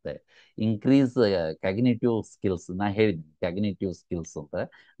ಮಾಡುತ್ತೆ. ಇನ್ಕ್ರೀಸ್ ಕ್ಯಾಗ್ನೇಟಿವ್ ಸ್ಕಿಲ್ಸ್, ನಾ ಹೇಳಿದ್ದೀನಿ ಕ್ಯಾಗ್ನೇಟಿವ್ ಸ್ಕಿಲ್ಸ್ ಅಂತ,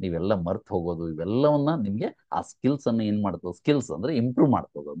 ನೀವೆಲ್ಲ ಮರ್ತು ಹೋಗೋದು ಇವೆಲ್ಲವನ್ನ ನಿಮಗೆ ಆ ಸ್ಕಿಲ್ಸ್ ಅನ್ನು ಏನು ಮಾಡ್ತದೆ, ಸ್ಕಿಲ್ಸ್ ಅಂದ್ರೆ ಇಂಪ್ರೂವ್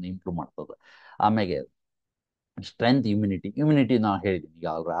ಮಾಡ್ತದೆ, ಅದನ್ನ ಇಂಪ್ರೂವ್ ಮಾಡ್ತದೆ. ಆಮೇಲೆ ಸ್ಟ್ರೆಂತ್ ಇಮ್ಯುನಿಟಿ ನಾ ಹೇಳಿದ್ದೀನಿ ಈಗ,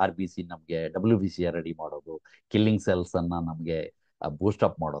 ಆರ್ ಬಿ ಸಿ ನಮಗೆ ಡಬ್ಲ್ಯೂ ಬಿ ಸಿ ರೆಡಿ ಮಾಡೋದು, ಕಿಲ್ಲಿಂಗ್ ಸೆಲ್ಸ್ ಅನ್ನ ನಮಗೆ ಬೂಸ್ಟ್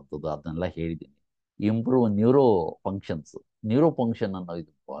ಅಪ್ ಮಾಡೋಂಥದ್ದು, ಅದನ್ನೆಲ್ಲ ಹೇಳಿದ್ದೀನಿ. ಇಂಪ್ರೂವ್ ನ್ಯೂರೋ ಫಂಕ್ಷನ್ ಅನ್ನೋ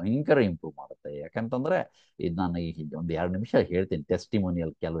ಇದು ಭಯಂಕರ ಇಂಪ್ರೂವ್ ಮಾಡುತ್ತೆ. ಯಾಕಂತಂದ್ರೆ ಇದು ನಾನು ಈ ಒಂದು 2 ನಿಮಿಷ ಹೇಳ್ತೀನಿ,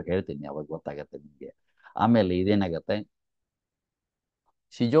 ಟೆಸ್ಟಿಮೋನಿಯಲ್ ಕೆಲವು ಹೇಳ್ತೀನಿ, ಅವಾಗ ಗೊತ್ತಾಗತ್ತೆ ನಿಮಗೆ. ಆಮೇಲೆ ಇದೇನಾಗತ್ತೆ,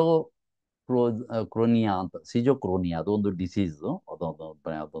 ಸಿಜೋ ಕ್ರೋನಿಯಾ ಅಂತ, ಸಿಜೋಕ್ರೋನಿಯಾ ಅದೊಂದು ಡಿಸೀಸು,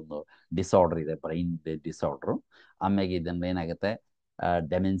 ಅದೊಂದು ಡಿಸಾರ್ಡರ್ ಇದೆ, ಬ್ರೈನ್ ಡಿಸಾರ್ಡ್ರು. ಆಮೇಲೆ ಇದನ್ನ ಏನಾಗುತ್ತೆ,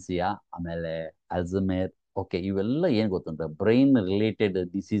 ಡೆಮೆನ್ಸಿಯಾ, ಆಮೇಲೆ ಅಲ್ಝಮೇರ್. ಓಕೆ, ಇವೆಲ್ಲ ಏನು ಗೊತ್ತುಂಟ, ಬ್ರೈನ್ ರಿಲೇಟೆಡ್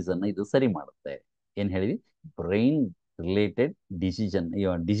ಡಿಸೀಸ್ ಅನ್ನು ಇದು ಸರಿ ಮಾಡುತ್ತೆ. ಏನು ಹೇಳಿದ್ವಿ, ಬ್ರೈನ್ ರಿಲೇಟೆಡ್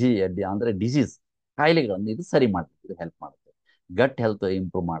ಅಂದ್ರೆ ಡಿಸೀಸ್, ಕಾಯಿಲೆಗಳನ್ನು ಇದು ಸರಿ ಮಾಡುತ್ತೆ, ಇದು ಹೆಲ್ಪ್ ಮಾಡುತ್ತೆ. ಗಟ್ ಹೆಲ್ತ್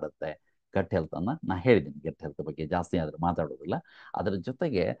ಇಂಪ್ರೂವ್ ಮಾಡುತ್ತೆ. ಗಟ್ ಹೆಲ್ತ್ ಅನ್ನ ನಾ ಹೇಳಿದ್ದೀನಿ, ಗಟ್ ಹೆಲ್ತ್ ಬಗ್ಗೆ ಜಾಸ್ತಿ ಆದ್ರೆ ಮಾತಾಡೋದಿಲ್ಲ. ಅದರ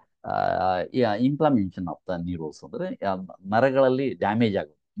ಜೊತೆಗೆ ಇಂಪ್ಲಾಮೆಂಟೇಷನ್ ಆಫ್ ದ ನ್ಯೂರೋಸ್ ಅಂದ್ರೆ ನರಗಳಲ್ಲಿ ಡ್ಯಾಮೇಜ್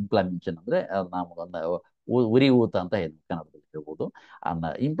ಆಗುತ್ತೆ. ಇಂಪ್ಲಾಮೆಂಟೇಷನ್ ಅಂದ್ರೆ ನಾವು ಉರಿ ಊತ ಅಂತ ಕನ್ನಡದಲ್ಲಿ ಹೇಳ್ಬೋದು.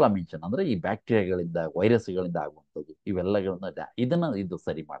 ಇಂಪ್ಲಾಮೆಂಟೇಷನ್ ಅಂದ್ರೆ ಈ ಬ್ಯಾಕ್ಟೀರಿಯಾಗಳಿಂದ, ವೈರಸ್ಗಳಿಂದ ಆಗುವಂಥದ್ದು, ಇವೆಲ್ಲಗಳನ್ನ ಇದು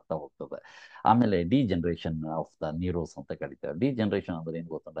ಸರಿ ಮಾಡ್ತಾ ಹೋಗ್ತದೆ. ಆಮೇಲೆ ಡಿಜನರೇಷನ್ ಆಫ್ ದ ನ್ಯೂರೋಸ್ ಅಂತ ಕರೀತಾರೆ. ಡಿಜನರೇಷನ್ ಅಂದ್ರೆ ಏನು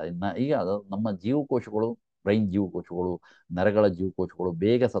ಗೊತ್ತಂದ್ರೆ, ಈಗ ನಮ್ಮ ಜೀವಕೋಶಗಳು, ಬ್ರೈನ್ ಜೀವಕೋಶಗಳು, ನರಗಳ ಜೀವಕೋಶಗಳು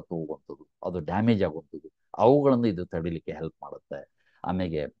ಬೇಗ ಸತ್ತು ಹೋಗುವಂಥದ್ದು, ಅದು ಡ್ಯಾಮೇಜ್ ಆಗುವಂಥದ್ದು, ಅವುಗಳನ್ನು ಇದು ತಡಿಲಿಕ್ಕೆ ಹೆಲ್ಪ್ ಮಾಡುತ್ತೆ.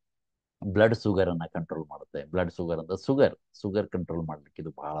 ಆಮೇಲೆ ಬ್ಲಡ್ ಶುಗರ್ ಅನ್ನ ಕಂಟ್ರೋಲ್ ಮಾಡುತ್ತೆ. ಬ್ಲಡ್ ಶುಗರ್ ಅಂದ್ರೆ ಶುಗರ್ ಕಂಟ್ರೋಲ್ ಮಾಡ್ಲಿಕ್ಕೆ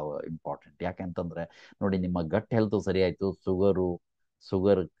ಇದು ಬಹಳ ಇಂಪಾರ್ಟೆಂಟ್. ಯಾಕೆಂತಂದ್ರೆ ನೋಡಿ, ನಿಮ್ಮ ಗಟ್ ಹೆಲ್ತ್ ಸರಿ ಆಯ್ತು,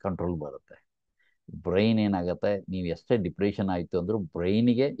 ಶುಗರ್ ಕಂಟ್ರೋಲ್ ಬರುತ್ತೆ. ಬ್ರೈನ್ ಏನಾಗುತ್ತೆ, ನೀವು ಎಷ್ಟೇ ಡಿಪ್ರೆಷನ್ ಆಯಿತು ಅಂದ್ರೂ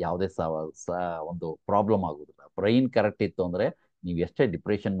ಬ್ರೈನಿಗೆ ಯಾವುದೇ ಒಂದು ಪ್ರಾಬ್ಲಮ್ ಆಗೋದಿಲ್ಲ. ಬ್ರೈನ್ ಕರೆಕ್ಟ್ ಇತ್ತು ಅಂದರೆ ನೀವು ಎಷ್ಟೇ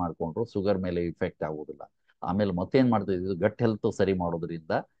ಡಿಪ್ರೆಷನ್ ಮಾಡಿಕೊಂಡ್ರು ಶುಗರ್ ಮೇಲೆ ಇಫೆಕ್ಟ್ ಆಗೋದಿಲ್ಲ. ಆಮೇಲೆ ಮತ್ತೇನು ಮಾಡ್ತೀವಿ, ಇದು ಗಟ್ ಹೆಲ್ತ್ ಸರಿ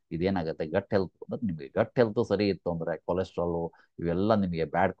ಮಾಡೋದ್ರಿಂದ ಇದೇನಾಗುತ್ತೆ, ಗಟ್ ಹೆಲ್ತ್ ಅಂದ್ರೆ ನಿಮಗೆ ಗಟ್ ಹೆಲ್ತ್ ಸರಿ ಇತ್ತು ಅಂದರೆ ಕೊಲೆಸ್ಟ್ರಾಲು ಇವೆಲ್ಲ ನಿಮಗೆ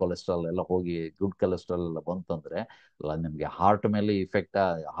ಬ್ಯಾಡ್ ಕೊಲೆಸ್ಟ್ರಾಲ್ ಎಲ್ಲ ಹೋಗಿ ಗುಡ್ ಕೊಲೆಸ್ಟ್ರಾಲ್ ಎಲ್ಲ ಬಂತಂದರೆ ನಿಮಗೆ ಹಾರ್ಟ್ ಮೇಲೆ ಇಫೆಕ್ಟ್,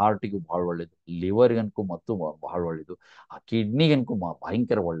 ಹಾರ್ಟಿಗೂ ಭಾಳ ಒಳ್ಳೇದು, ಲಿವರ್ಗನ್ಕು ಮತ್ತು ಭಾಳ ಒಳ್ಳೇದು, ಆ ಕಿಡ್ನಿಗನ್ಕು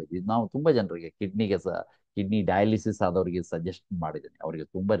ಭಯಂಕರ ಒಳ್ಳೇದು. ಇದು ನಾವು ತುಂಬ ಜನರಿಗೆ ಕಿಡ್ನಿ ಡಯಾಲಿಸಿಸ್ ಆದವರಿಗೆ ಸಜೆಸ್ಟ್ ಮಾಡಿದ್ದೀನಿ, ಅವರಿಗೆ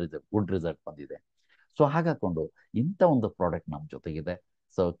ತುಂಬ ಗುಡ್ ರಿಸಲ್ಟ್ ಬಂದಿದೆ. ಸೊ ಹಾಗಾಕೊಂಡು ಇಂಥ ಒಂದು ಪ್ರಾಡಕ್ಟ್ ನಮ್ಮ ಜೊತೆಗಿದೆ.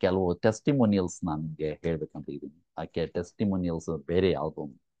 ಸೊ ಕೆಲವು ಟೆಸ್ಟಿಮೋನಿಯಲ್ಸ್ ನಾನು ನಿಮಗೆ ಹೇಳ್ಬೇಕಂತ ಇದ್ದೀನಿ. ಆಕೆ ಟೆಸ್ಟಿಮೋನಿಯಲ್ಸ್ ಬೇರೆ ಯಾವುದೋ.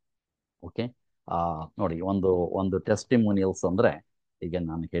 ಓಕೆ, ನೋಡಿ, ಒಂದು ಒಂದು ಟೆಸ್ಟಿಮೋನಿಯಲ್ಸ್ ಅಂದ್ರೆ, ಈಗ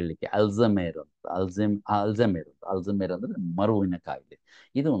ನಾನು ಹೇಳಲಿಕ್ಕೆ ಅಲ್ಝಮೇರ್ ಅಂತ, ಅಲ್ಝಮೇರ್ ಅಂದ್ರೆ ಮರುವಿನ ಕಾಯಿಲೆ.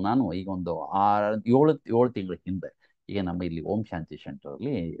 ಇದು ನಾನು ಈಗ ಒಂದು 7 ತಿಂಗಳ ಹಿಂದೆ, ಈಗ ನಮ್ಮ ಇಲ್ಲಿ ಓಂ ಶಾಂತಿ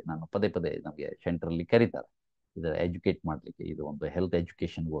ಸೆಂಟರಲ್ಲಿ ನಾನು ಪದೇ ಪದೇ ನಮಗೆ ಸೆಂಟ್ರಲ್ಲಿ ಕರೀತಾರೆ, ಇದರ ಎಜುಕೇಟ್ ಮಾಡಲಿಕ್ಕೆ, ಇದು ಒಂದು ಹೆಲ್ತ್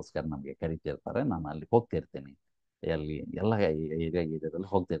ಎಜುಕೇಷನ್ಗೋಸ್ಕರ ನಮಗೆ ಕರಿತಿರ್ತಾರೆ. ನಾನು ಅಲ್ಲಿ ಹೋಗ್ತಿರ್ತೀನಿ, ಅಲ್ಲಿ ಎಲ್ಲ ಏರಿಯಾದಲ್ಲಿ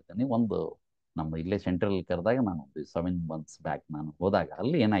ಹೋಗ್ತಿರ್ತೀನಿ. ಒಂದು ನಮ್ಮ ಇಲ್ಲೇ ಸೆಂಟ್ರಲ್ಲಿ ಕರೆದಾಗ, ನಾನು ಒಂದು 7 ಮಂತ್ಸ್ ಬ್ಯಾಕ್ ನಾನು ಹೋದಾಗ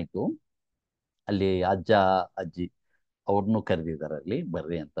ಅಲ್ಲಿ ಏನಾಯ್ತು, ಅಲ್ಲಿ ಅಜ್ಜ ಅಜ್ಜಿ ಅವ್ರನ್ನೂ ಕರೆದಿದ್ದಾರೆ, ಅಲ್ಲಿ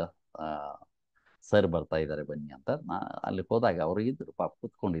ಬರ್ರಿ ಅಂತ, ಸರ್ ಬರ್ತಾ ಇದ್ದಾರೆ ಬನ್ನಿ ಅಂತ. ಅಲ್ಲಿ ಹೋದಾಗ ಅವರು ಇದ್ರು, ಪಾಪ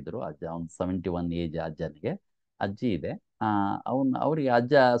ಕೂತ್ಕೊಂಡಿದ್ರು. ಅಜ್ಜ ಒಂದು 71 ಏಜ್ ಅಜ್ಜನಿಗೆ, ಅಜ್ಜಿ ಇದೆ. ಅವ್ರಿಗೆ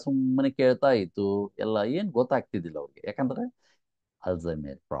ಅಜ್ಜ ಸುಮ್ಮನೆ ಕೇಳ್ತಾ ಇತ್ತು ಎಲ್ಲ, ಏನು ಗೊತ್ತಾಗ್ತಿದ್ದಿಲ್ಲ ಅವ್ರಿಗೆ. ಯಾಕಂದ್ರೆ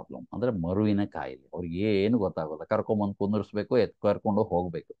ಅಲ್ಝೈಮರ್ ಪ್ರಾಬ್ಲಮ್ ಅಂದ್ರೆ ಮರುವಿನ ಕಾಯಿಲೆ, ಅವ್ರಿಗೆ ಏನು ಗೊತ್ತಾಗೋಲ್ಲ. ಕರ್ಕೊಂಬಂದು ಕುಂದಿರಿಸ್ಬೇಕು, ಕರ್ಕೊಂಡು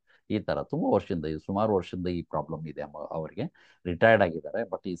ಹೋಗ್ಬೇಕು. ಈ ಥರ ತುಂಬ ವರ್ಷದಿಂದ ಸುಮಾರು ವರ್ಷದಿಂದ ಈ ಪ್ರಾಬ್ಲಮ್ ಇದೆ ಅವರಿಗೆ. ರಿಟೈರ್ಡ್ ಆಗಿದ್ದಾರೆ,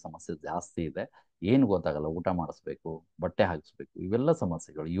 ಬಟ್ ಈ ಸಮಸ್ಯೆ ಜಾಸ್ತಿ ಇದೆ. ಏನು ಗೊತ್ತಾಗಲ್ಲ, ಊಟ ಮಾಡಿಸ್ಬೇಕು, ಬಟ್ಟೆ ಹಾಕಿಸ್ಬೇಕು, ಇವೆಲ್ಲ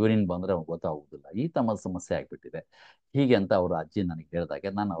ಸಮಸ್ಯೆಗಳು. ಯೂರಿನ್ ಬಂದರೆ ಅವ್ರಿಗೆ ಗೊತ್ತಾಗೋದಿಲ್ಲ, ಈ ಸಮಸ್ಯೆ ಆಗಿಬಿಟ್ಟಿದೆ. ಹೀಗೆ ಅಂತ ಅವರು ಅಜ್ಜಿ ನನಗೆ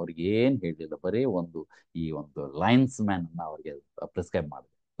ಹೇಳಿದಾಗ ನಾನು ಅವ್ರಿಗೆ ಏನು ಹೇಳಲಿಲ್ಲ, ಬರೀ ಈ ಒಂದು ಲಯನ್ಸ್ ಮ್ಯಾನನ್ನು ಅವ್ರಿಗೆ ಪ್ರಿಸ್ಕ್ರೈಬ್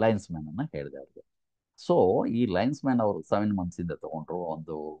ಮಾಡಿದೆ. ಲಯನ್ಸ್ ಮ್ಯಾನನ್ನು ಹೇಳಿದೆ ಅವ್ರಿಗೆ. ಸೊ ಈ ಲಯನ್ಸ್ ಮ್ಯಾನ್ ಅವರು 7 ಮಂತ್ಸ್ ಇಂದ ತಗೊಂಡ್ರು.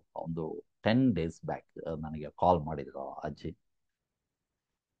 ಒಂದು ಒಂದು 10 ಡೇಸ್ ಬ್ಯಾಕ್ ನನಗೆ ಕಾಲ್ ಮಾಡಿದ್ರು ಅಜ್ಜಿ.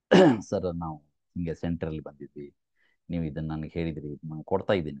 ಸರ್, ನಾವು ಹಿಂಗೆ ಸೆಂಟ್ರಲ್ಲಿ ಬಂದಿದ್ವಿ, ನೀವು ಇದನ್ನು ನನಗೆ ಹೇಳಿದ್ರಿ, ನಾನು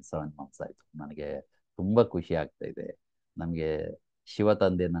ಕೊಡ್ತಾ ಇದ್ದೀನಿ. 7 ಮಂತ್ಸ್ ಆಯಿತು, ನನಗೆ ತುಂಬ ಖುಷಿ ಆಗ್ತಾ ಇದೆ. ನಮಗೆ ಶಿವ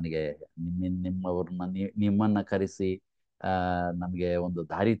ತಂದೆ ನನಗೆ ನಿಮ್ಮವ್ರನ್ನ ನಿಮ್ಮನ್ನು ಕರೆಸಿ ನಮಗೆ ಒಂದು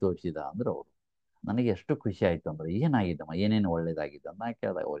ದಾರಿ ತೋರಿಸಿದ ಅಂದ್ರೆ ಅವರು. ನನಗೆ ಎಷ್ಟು ಖುಷಿ ಆಯಿತು ಅಂದರೆ, ಏನಾಗಿದ್ದಮ್ಮ, ಏನೇನು ಒಳ್ಳೇದಾಗಿದೆ ಅಂತ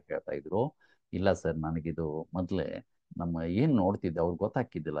ಕೇಳಿದಾಗ ಅವ್ರು ಹೇಳ್ತಾ ಇದ್ರು, ಇಲ್ಲ ಸರ್, ನನಗಿದು ಮೊದಲೇ ನಮ್ಮ ಏನು ನೋಡ್ತಿದ್ದೆ ಅವ್ರಿಗೆ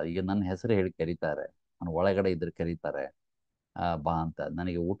ಗೊತ್ತಾಗ್ತಿದ್ದಿಲ್ಲ. ಈಗ ನನ್ನ ಹೆಸರು ಹೇಳಿ ಕರೀತಾರೆ, ನಾನು ಒಳಗಡೆ ಇದ್ರೆ ಕರೀತಾರೆ, ಬಾ ಅಂತ,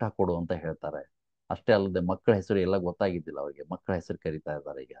 ನನಗೆ ಊಟ ಕೊಡು ಅಂತ ಹೇಳ್ತಾರೆ. ಅಷ್ಟೇ ಅಲ್ಲದೆ ಮಕ್ಕಳ ಹೆಸರು ಎಲ್ಲ ಗೊತ್ತಾಗಿದ್ದಿಲ್ಲ ಅವರಿಗೆ, ಮಕ್ಕಳ ಹೆಸರು ಕರೀತಾ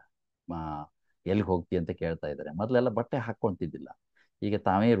ಇದ್ದಾರೆ ಈಗ. ಆ, ಎಲ್ಲಿಗೆ ಹೋಗ್ತಿ ಅಂತ ಕೇಳ್ತಾ ಇದ್ದಾರೆ. ಮೊದಲೆಲ್ಲ ಬಟ್ಟೆ ಹಾಕ್ಕೊಂತಿದ್ದಿಲ್ಲ, ಈಗ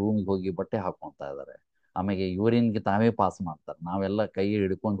ತಾವೇ ರೂಮಿಗೆ ಹೋಗಿ ಬಟ್ಟೆ ಹಾಕ್ಕೊತಾ ಇದ್ದಾರೆ. ಆಮೇಲೆ ಯೂರಿನ್ಗೆ ತಾವೇ ಪಾಸ್ ಮಾಡ್ತಾರೆ, ನಾವೆಲ್ಲ ಕೈ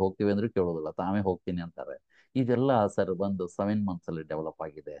ಹಿಡ್ಕೊಂಡು ಹೋಗ್ತೀವಿ ಅಂದ್ರೂ ಕೇಳೋದಿಲ್ಲ, ತಾವೇ ಹೋಗ್ತೀನಿ ಅಂತಾರೆ. ಇದೆಲ್ಲ ಸರ್ ಬಂದು 7 ಮಂತ್ಸಲ್ಲಿ ಡೆವಲಪ್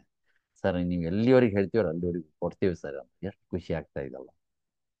ಆಗಿದೆ. ಸರ್, ನೀವು ಎಲ್ಲಿವರೆಗೆ ಹೇಳ್ತೀವ್ರ ಅಲ್ಲಿವರೆಗೆ ಕೊಡ್ತೀವಿ ಸರ್ ಅಂತ. ಎಷ್ಟು ಖುಷಿ ಆಗ್ತಾ ಇದಲ್ಲ.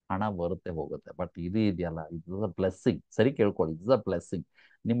 ಹಣ ಬರುತ್ತೆ ಹೋಗುತ್ತೆ, ಬಟ್ ಇದು ಇದೆಯಲ್ಲ, ಇದು ಬ್ಲೆಸ್ಸಿಂಗ್. ಸರಿ ಕೇಳ್ಕೊಳ್ಳಿ, ಇಟ್ಸ್ ಅ ಬ್ಲೆಸ್ಸಿಂಗ್.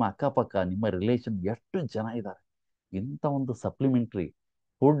 ನಿಮ್ಮ ಅಕ್ಕಪಕ್ಕ ನಿಮ್ಮ ರಿಲೇಷನ್ ಎಷ್ಟು ಜನ ಇದ್ದಾರೆ, ಇಂಥ ಒಂದು ಸಪ್ಲಿಮೆಂಟ್ರಿ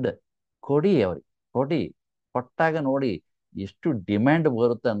ಫುಡ್ ಕೊಡಿ ಅವ್ರಿಗೆ, ಕೊಡಿ. ಕೊಟ್ಟಾಗ ನೋಡಿ ಎಷ್ಟು ಡಿಮ್ಯಾಂಡ್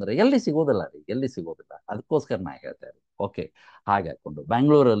ಬರುತ್ತೆ ಅಂದರೆ, ಎಲ್ಲಿ ಸಿಗೋದಿಲ್ಲ ರೀ, ಎಲ್ಲಿ ಸಿಗೋದಿಲ್ಲ. ಅದಕ್ಕೋಸ್ಕರ ನಾ ಹೇಳ್ತಾ ಇರೋದು. ಓಕೆ, ಹಾಗೆ ಹಾಕ್ಕೊಂಡು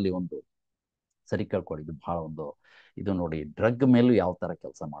ಬ್ಯಾಂಗ್ಳೂರಲ್ಲಿ ಒಂದು, ಸರಿ ಕೇಳ್ಕೊಳ್ಳಿ, ಇದು ಭಾಳ ಒಂದು, ಇದು ನೋಡಿ, ಡ್ರಗ್ ಮೇಲೂ ಯಾವ ಥರ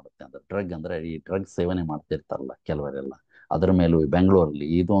ಕೆಲಸ ಮಾಡುತ್ತೆ ಅಂದರೆ, ಡ್ರಗ್ ಅಂದರೆ ಈ ಡ್ರಗ್ ಸೇವನೆ ಮಾಡ್ತಿರ್ತಾರಲ್ಲ ಕೆಲವರೆಲ್ಲ, ಅದರ ಮೇಲೂ ಬೆಂಗಳೂರಲ್ಲಿ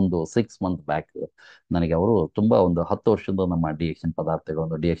ಇದೊಂದು 6 ಮಂತ್ ಬ್ಯಾಕ್ ನನಗೆ ಅವರು ತುಂಬ ಒಂದು 10 ವರ್ಷದ ನಮ್ಮ DXN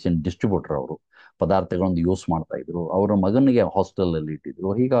ಪದಾರ್ಥಗಳೊಂದು, DXN ಡಿಸ್ಟ್ರಿಬ್ಯೂಟರ್ ಅವರು ಪದಾರ್ಥಗಳೊಂದು ಯೂಸ್ ಮಾಡ್ತಾ ಇದ್ರು. ಅವರ ಮಗನಿಗೆ ಹಾಸ್ಟೆಲಲ್ಲಿ ಇಟ್ಟಿದ್ರು.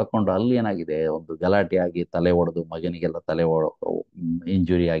 ಹೀಗೆ ಹಾಕೊಂಡು ಅಲ್ಲಿ ಏನಾಗಿದೆ, ಒಂದು ಗಲಾಟೆ ಆಗಿ ತಲೆ ಒಡೆದು, ಮಗನಿಗೆಲ್ಲ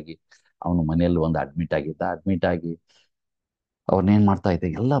ಇಂಜುರಿ ಆಗಿ ಅವನು ಮನೆಯಲ್ಲಿ ಒಂದು ಅಡ್ಮಿಟ್ ಆಗಿದ್ದ. ಅಡ್ಮಿಟ್ ಆಗಿ ಅವ್ರನ್ನೇನು ಮಾಡ್ತಾ ಇದ್ದೆ,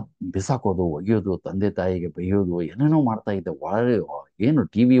 ಎಲ್ಲ ಬಿಸಾಕೋದು, ಒಗೆಯೋದು, ತಂದೆ ತಾಯಿಗೆ ಬೈಯೋದು, ಏನೇನೋ ಮಾಡ್ತಾ ಇದ್ದೆ. ಒಳ್ಳೆ ಏನು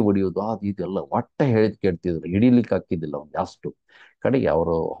TV ಹೊಡಿಯೋದು, ಅದು ಇದೆಲ್ಲ ಒಟ್ಟೆ ಹೇಳಿದ್ ಕೇಳ್ತಿದ್ರು, ಹಿಡಿಲಿಕ್ಕೆ ಆಗ್ತಿದ್ದಿಲ್ಲ ಅವ್ನು ಅಷ್ಟು. ಕಡೆಗೆ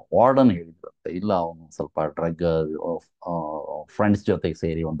ಅವರು ವಾರ್ಡನ್ ಹೇಳಿದ್ರಂತೆ, ಇಲ್ಲ ಅವನು ಸ್ವಲ್ಪ ಡ್ರಗ್, ಫ್ರೆಂಡ್ಸ್ ಜೊತೆಗೆ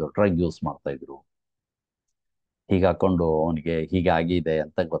ಸೇರಿ ಒಂದು ಡ್ರಗ್ ಯೂಸ್ ಮಾಡ್ತಾ ಇದ್ರು. ಹೀಗೆ ಹಾಕೊಂಡು ಅವನಿಗೆ ಹೀಗೆ ಆಗಿದೆ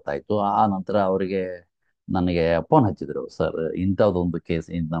ಅಂತ ಗೊತ್ತಾಯ್ತು. ಆ ನಂತರ ಅವರಿಗೆ ನನಗೆ ಫೋನ್ ಹಚ್ಚಿದ್ರು, ಸರ್ ಇಂಥದ್ದೊಂದು ಕೇಸ್,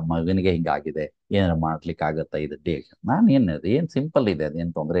 ನಮ್ಮ ಮಗನಿಗೆ ಹಿಂಗಾಗಿದೆ, ಏನಾರು ಮಾಡ್ಲಿಕ್ಕೆ ಆಗತ್ತಾ ಇದು ಡೇಟ್. ನಾನು ಏನು ಸಿಂಪಲ್ ಇದೆ,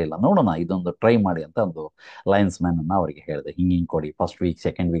 ಅದೇನು ತೊಂದರೆ ಇಲ್ಲ, ನೋಡೋಣ, ಇದೊಂದು ಟ್ರೈ ಮಾಡಿ ಅಂತ ಒಂದು ಲಯನ್ಸ್ ಮ್ಯಾನನ್ನು ಅವರಿಗೆ ಹೇಳಿದೆ. ಹಿಂಗೆ ಹಿಂಗೆ ಕೊಡಿ, first week,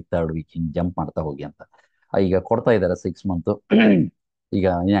 second week, third weak ಹಿಂಗೆ ಜಂಪ್ ಮಾಡ್ತಾ ಹೋಗಿ ಅಂತ. ಈಗ ಕೊಡ್ತಾ ಇದ್ದಾರೆ 6 ಮಂತು. ಈಗ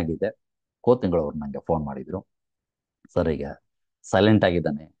ಏನಾಗಿದೆ, ತಿಂಗಳವ್ರು ನನಗೆ ಫೋನ್ ಮಾಡಿದರು, ಸರ್ ಈಗ ಸೈಲೆಂಟ್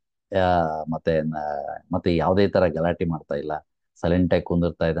ಆಗಿದ್ದಾನೆ, ಆ, ಮತ್ತೆ ಮತ್ತೆ ಯಾವುದೇ ಥರ ಗಲಾಟೆ ಮಾಡ್ತಾ ಇಲ್ಲ, ಸೈಲೆಂಟಾಗಿ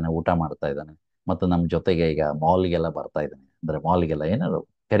ಕುಂದಿರ್ತಾ ಇದ್ದಾನೆ, ಊಟ ಮಾಡ್ತಾ ಇದ್ದಾನೆ. ಮತ್ತು ನಮ್ಮ ಜೊತೆಗೆ ಈಗ ಮಾಲ್ಗೆಲ್ಲ ಬರ್ತಾ ಇದ್ದಾನೆ, ಅಂದರೆ ಮಾಲ್ಗೆಲ್ಲ ಏನಾದ್ರು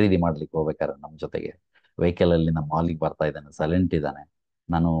ಖರೀದಿ ಮಾಡ್ಲಿಕ್ಕೆ ಹೋಗ್ಬೇಕಾದ್ರೆ ನಮ್ಮ ಜೊತೆಗೆ ವೆಹಿಕಲಲ್ಲಿ ನಮ್ಮ ಮಾಲಿಗೆ ಬರ್ತಾ ಇದ್ದಾನೆ, ಸೈಲೆಂಟ್ ಇದ್ದಾನೆ.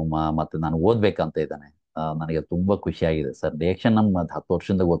 ಮತ್ತೆ ನಾನು ಓದ್ಬೇಕಂತ ಇದ್ದಾನೆ. ನನಗೆ ತುಂಬ ಖುಷಿಯಾಗಿದೆ ಸರ್. ರಿಯಾಕ್ಷನ್ ನಮ್ಮ 10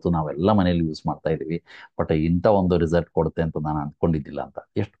 ವರ್ಷದಿಂದ ಗೊತ್ತು, ನಾವೆಲ್ಲ ಮನೇಲಿ ಯೂಸ್ ಮಾಡ್ತಾ ಇದ್ದೀವಿ, ಬಟ್ ಇಂಥ ಒಂದು ರಿಸಲ್ಟ್ ಕೊಡುತ್ತೆ ಅಂತ ನಾನು ಅಂದ್ಕೊಂಡಿದ್ದಿಲ್ಲ ಅಂತ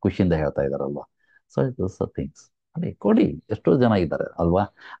ಎಷ್ಟು ಖುಷಿಯಿಂದ ಹೇಳ್ತಾ ಇದ್ದಾರಲ್ವಾ. So it's things. ಅದೇ ಕೊಡಿ, ಎಷ್ಟೋ ಜನ ಇದ್ದಾರೆ ಅಲ್ವಾ.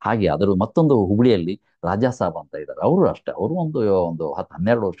 ಹಾಗೆ ಅದರ ಮತ್ತೊಂದು ಹುಬ್ಳಿಯಲ್ಲಿ ರಾಜಾ ಸಾಬ್ ಅಂತ ಇದ್ದಾರೆ, ಅವರು ಅಷ್ಟೇ, ಅವರು ಒಂದು ಒಂದು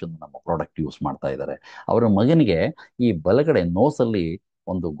 10-12 ವರ್ಷದಿಂದ ನಮ್ಮ ಪ್ರಾಡಕ್ಟ್ ಯೂಸ್ ಮಾಡ್ತಾ ಇದ್ದಾರೆ. ಅವರ ಮಗನಿಗೆ ಈ ಬಲಗಡೆ ನೋಸಲ್ಲಿ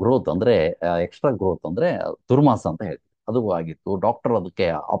ಒಂದು ಗ್ರೋತ್ ಅಂದರೆ, ಎಕ್ಸ್ಟ್ರಾ ಗ್ರೋತ್ ಅಂದರೆ ದುರ್ಮಾಸ ಅಂತ ಹೇಳಿ ಅದು ಆಗಿತ್ತು. ಡಾಕ್ಟರ್ ಅದಕ್ಕೆ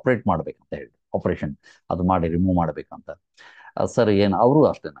ಆಪರೇಟ್ ಮಾಡ್ಬೇಕಂತ ಹೇಳಿ, ಆಪರೇಷನ್ ಅದು ಮಾಡಿ ರಿಮೂವ್ ಮಾಡ್ಬೇಕಂತ. ಸರ್ ಏನು, ಅವರು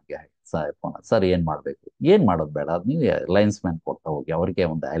ಅಷ್ಟೇ ನನಗೆ ಫೋನ್, ಸರ್ ಏನು ಮಾಡಬೇಕು, ಏನು ಮಾಡೋದು ಬೇಡ, ನೀವು ಲೈನ್ಸ್ ಮ್ಯಾನ್ ಕೊಡ್ತಾ ಹೋಗಿ. ಅವರಿಗೆ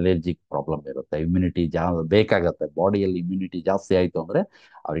ಒಂದು ಅಲರ್ಜಿಕ್ ಪ್ರಾಬ್ಲಮ್ ಇರುತ್ತೆ, ಇಮ್ಯುನಿಟಿ ಬೇಕಾಗತ್ತೆ, ಬಾಡಿಯಲ್ಲಿ ಇಮ್ಯುನಿಟಿ ಜಾಸ್ತಿ ಆಯಿತು ಅಂದರೆ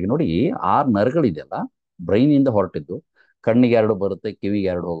ಅವ್ರಿಗೆ ನೋಡಿ, 6 ನರಗಳಿದೆಯಲ್ಲ ಬ್ರೈನಿಂದ ಹೊರಟಿದ್ದು, ಕಣ್ಣಿಗೆ 2 ಬರುತ್ತೆ,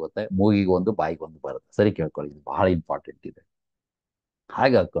 ಕಿವಿಗೆ 2 ಹೋಗುತ್ತೆ, ಮೂಗಿಗೆ 1, ಬಾಯಿಗೆ 1 ಬರುತ್ತೆ. ಸರಿ ಕೇಳ್ಕೊಳ್ಳಿ, ಇದು ಬಹಳ ಇಂಪಾರ್ಟೆಂಟ್ ಇದೆ.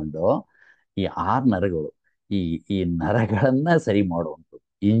 ಹಾಗೆ ಹಾಕೊಂಡು ಈ 6 ನರಗಳು, ಈ ಈ ನರಗಳನ್ನ ಸರಿ ಮಾಡುವಂಥದ್ದು,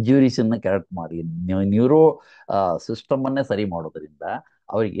 ಇಂಜುರೀಸನ್ನ ಕರೆಕ್ಟ್ ಮಾಡಿ, ನ್ಯೂರೋ ಸಿಸ್ಟಮನ್ನೇ ಸರಿ ಮಾಡೋದ್ರಿಂದ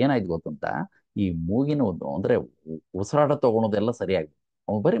ಅವ್ರಿಗೆ ಏನಾಯ್ತು ಗೊತ್ತಂತ, ಈ ಮೂಗಿನ ಒಂದು ಅಂದರೆ ಉಸಿರಾಟ ತಗೊಳೋದೆಲ್ಲ ಸರಿಯಾಗಿ,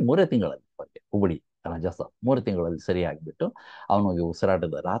 ಅವ್ನು ಬರೀ 3 ತಿಂಗಳಲ್ಲಿ ಬಗ್ಗೆ ಹುಬ್ಬಳ್ಳಿ ರಜಸ 3 ತಿಂಗಳಲ್ಲಿ ಸರಿ ಆಗಿಬಿಟ್ಟು, ಅವನಿಗೆ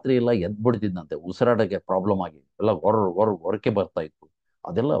ಉಸಿರಾಟದ ರಾತ್ರಿ ಎಲ್ಲ ಎದ್ದು ಬಿಡ್ತಿದ್ದಂತೆ, ಉಸಿರಾಟಕ್ಕೆ ಪ್ರಾಬ್ಲಮ್ ಆಗಿ ಎಲ್ಲ ಹೊರಕೆ ಬರ್ತಾ ಇತ್ತು.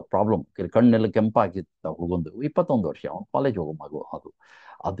 ಅದೆಲ್ಲ ಪ್ರಾಬ್ಲಮ್, ಕಣ್ಣೆಲ್ಲ ಕೆಂಪಾಗಿತ್ತು ಹುಡುಗಂದು. 21 ವರ್ಷ, ಅವ್ನು ಕಾಲೇಜ್ ಹೋಗೋ ಮಗು ಅದು.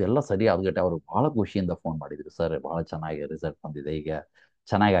 ಅದೆಲ್ಲ ಸರಿ ಆದ್ಗಟ್ಟೆ ಅವರು ಬಹಳ ಖುಷಿಯಿಂದ ಫೋನ್ ಮಾಡಿದ್ರು, ಸರ್ ಬಹಳ ಚೆನ್ನಾಗಿ ರಿಸಲ್ಟ್ ಬಂದಿದೆ, ಈಗ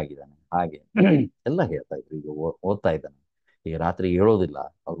ಚೆನ್ನಾಗಾಗಿದ್ದಾನೆ ಹಾಗೆ ಎಲ್ಲ ಹೇಳ್ತಾ ಇದ್ರು. ಈಗ ಓದ್ತಾ ಇದ್ದಾನೆ, ಈಗ ರಾತ್ರಿ ಹೇಳೋದಿಲ್ಲ,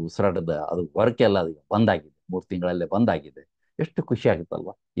 ಅವ್ರು ಉಸಿರಾಟದ ಅದು ವರ್ಕ್ ಎಲ್ಲ ಅದು ಬಂದಾಗಿದೆ, 3 ತಿಂಗಳಲ್ಲೇ ಬಂದಾಗಿದೆ. ಎಷ್ಟು ಖುಷಿ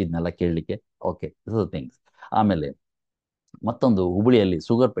ಆಗುತ್ತಲ್ವಾ ಇದನ್ನೆಲ್ಲ ಕೇಳಲಿಕ್ಕೆ. Okay, this things. ಆಮೇಲೆ ಮತ್ತೊಂದು ಹುಬ್ಳಿಯಲ್ಲಿ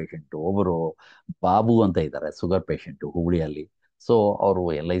ಶುಗರ್ ಪೇಷಂಟು ಒಬ್ಬರು ಬಾಬು ಅಂತ ಇದ್ದಾರೆ, ಶುಗರ್ ಪೇಷಂಟು ಹುಬ್ಳಿಯಲ್ಲಿ. ಸೊ ಅವರು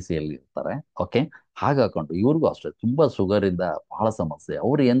LICಯಲ್ಲಿ ಇರ್ತಾರೆ. ಓಕೆ. ಹಾಗಾಕೊಂಡು ಇವ್ರಿಗೂ ಅಷ್ಟೇ ತುಂಬ ಶುಗರಿಂದ ಬಹಳ ಸಮಸ್ಯೆ.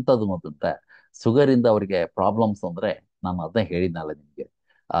 ಅವ್ರು ಎಂಥದ್ದು ಗೊತ್ತುಂಟ, ಶುಗರಿಂದ ಅವರಿಗೆ ಪ್ರಾಬ್ಲಮ್ಸ್ ಅಂದರೆ, ನಾನು ಅದನ್ನೇ ಹೇಳಿದ್ನಲ್ಲ ನಿಮಗೆ,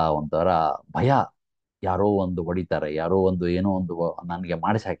 ಒಂಥರ ಭಯ. ಯಾರೋ ಒಂದು ಹೊಡಿತಾರೆ, ಯಾರೋ ಒಂದು ಏನೋ ಒಂದು ನನಗೆ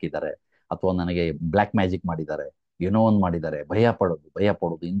ಮಾಡಿಸಿ ಹಾಕಿದ್ದಾರೆ, ಅಥವಾ ನನಗೆ ಬ್ಲ್ಯಾಕ್ ಮ್ಯಾಜಿಕ್ ಮಾಡಿದ್ದಾರೆ, ಏನೋ ಒಂದು ಮಾಡಿದ್ದಾರೆ, ಭಯ ಪಡೋದು ಭಯ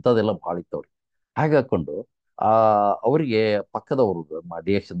ಪಡೋದು ಇಂಥದ್ದೆಲ್ಲ ಭಾಳ ಇತ್ತು ಅವ್ರಿಗೆ. ಹಾಗೆ ಹಾಕೊಂಡು ಆ ಅವರಿಗೆ ಪಕ್ಕದವರು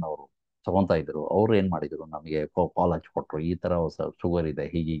DXN ಅವರು ತಗೊಂತಾ ಇದ್ರು. ಅವ್ರು ಏನ್ ಮಾಡಿದ್ರು, ನಮಗೆ ಕಾಲ್ ಹಚ್ಕೊಟ್ರು, ಈ ತರ ಶುಗರ್ ಇದೆ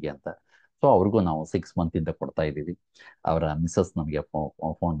ಹೀಗೀಗೆ ಅಂತ. ಸೊ ಅವ್ರಿಗೂ ನಾವು 6 ಮಂತ್ ಇಂದ ಕೊಡ್ತಾ ಇದ್ದೀವಿ. ಅವರ ಮಿಸ್ಸಸ್ ನಮಗೆ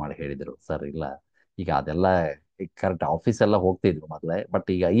ಫೋನ್ ಮಾಡಿ ಹೇಳಿದರು, ಸರ್ ಇಲ್ಲ ಈಗ ಅದೆಲ್ಲ ಕರೆಕ್ಟ್ ಆಫೀಸ್ ಎಲ್ಲ ಹೋಗ್ತಿದ್ರು ಮೊದಲೇ, ಬಟ್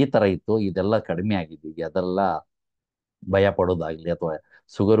ಈಗ ಈ ತರ ಇತ್ತು, ಇದೆಲ್ಲ ಕಡಿಮೆ ಆಗಿದೆ, ಈಗ ಅದೆಲ್ಲ ಭಯ ಪಡೋದಾಗ್ಲಿ ಅಥವಾ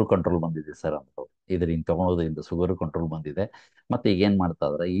ಶುಗರು ಕಂಟ್ರೋಲ್ ಬಂದಿದೆ ಸರ್ ಅಂತ. ಇದರಿಂದ ತಗೊಳೋದ್ರಿಂದ ಶುಗರು ಕಂಟ್ರೋಲ್ ಬಂದಿದೆ. ಮತ್ತೆ ಈಗ ಏನ್ ಮಾಡ್ತಾ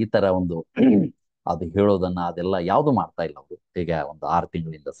ಇದಾರೆ, ಈ ತರ ಒಂದು ಅದು ಹೇಳೋದನ್ನ ಅದೆಲ್ಲ ಯಾವುದು ಮಾಡ್ತಾ ಇಲ್ಲ ಅವರು. ಈಗ ಒಂದು 6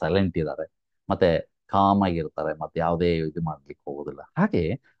 ತಿಂಗಳಿಂದ ಸೈಲೆಂಟ್ ಇದ್ದಾರೆ, ಮತ್ತೆ ಕಾಮ್ ಆಗಿರ್ತಾರೆ, ಮತ್ತೆ ಯಾವುದೇ ಇದು ಮಾಡ್ಲಿಕ್ಕೆ ಹೋಗೋದಿಲ್ಲ. ಹಾಗೆ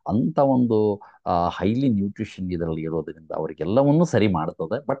ಅಂತ ಒಂದು ಹೈಲಿ ನ್ಯೂಟ್ರಿಷನ್ ಇದರಲ್ಲಿ ಇರೋದ್ರಿಂದ ಅವರಿಗೆಲ್ಲವನ್ನೂ ಸರಿ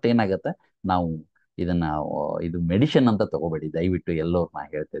ಮಾಡ್ತದೆ. ಬಟ್ ಏನಾಗುತ್ತೆ, ನಾವು ಇದನ್ನ ಇದು ಮೆಡಿಸಿನ್ ಅಂತ ತಗೋಬೇಡಿ ದಯವಿಟ್ಟು, ಎಲ್ಲರೂ ನಾ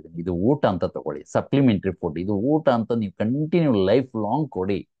ಹೇಳ್ತಾ ಇದ್ದೀನಿ, ಇದು ಊಟ ಅಂತ ತಗೊಳ್ಳಿ, ಸಪ್ಲಿಮೆಂಟರಿ ಫುಡ್. ಇದು ಊಟ ಅಂತ ನೀವು ಕಂಟಿನ್ಯೂ ಲೈಫ್ ಲಾಂಗ್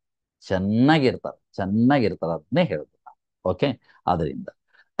ಕೊಡಿ, ಚೆನ್ನಾಗಿರ್ತಾರೆ ಚೆನ್ನಾಗಿರ್ತಾರೆ, ಅದನ್ನೇ ಹೇಳೋದು ನಾನು. ಓಕೆ. ಆದ್ರಿಂದ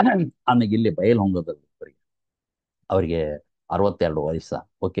ಆಮೇಲೆ ಇಲ್ಲಿ ಬಯಲು ಹೊಂಗೋದಲ್ಲಿ ಅವರಿಗೆ 62 ವಯಸ್ಸ.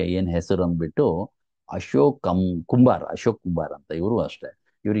 ಓಕೆ. ಏನು ಹೆಸರು ಅಂದ್ಬಿಟ್ಟು ಅಶೋಕ್ ಕುಂಬಾರ್, ಅಶೋಕ್ ಕುಂಬಾರ್ ಅಂತ. ಇವರು ಅಷ್ಟೇ,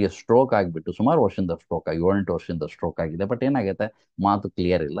 ಇವರಿಗೆ ಸ್ಟ್ರೋಕ್ ಆಗಿಬಿಟ್ಟು ಸುಮಾರು ವರ್ಷದಿಂದ ಸ್ಟ್ರೋಕ್ ಆಗಿ 7-8 ವರ್ಷದಿಂದ ಸ್ಟ್ರೋಕ್ ಆಗಿದೆ. ಬಟ್ ಏನಾಗುತ್ತೆ, ಮಾತು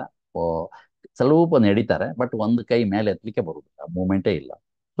ಕ್ಲಿಯರ್ ಇಲ್ಲ. ಓ, ಸ್ವಲ್ಪ ನಡೀತಾರೆ, ಬಟ್ ಒಂದು ಕೈ ಮೇಲೆ ಎತ್ತಲಿಕ್ಕೆ ಬರುದಿಲ್ಲ, ಮೂಮೆಂಟೇ ಇಲ್ಲ.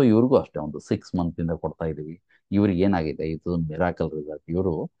 ಸೊ ಇವ್ರಿಗೂ ಅಷ್ಟೇ ಒಂದು 6 ಮಂತಿಂದ ಕೊಡ್ತಾ ಇದ್ದೀವಿ. ಇವ್ರಿಗೆ ಏನಾಗಿದೆ, ಇದು ಮಿರಾಕಲ್ ರಿಸಲ್ಟ್.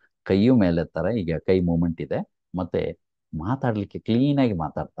 ಇವರು ಕೈಯೂ ಮೇಲೆ ಎತ್ತಾರೆ, ಈಗ ಕೈ ಮೂಮೆಂಟ್ ಇದೆ, ಮತ್ತೆ ಮಾತಾಡ್ಲಿಕ್ಕೆ ಕ್ಲೀನಾಗಿ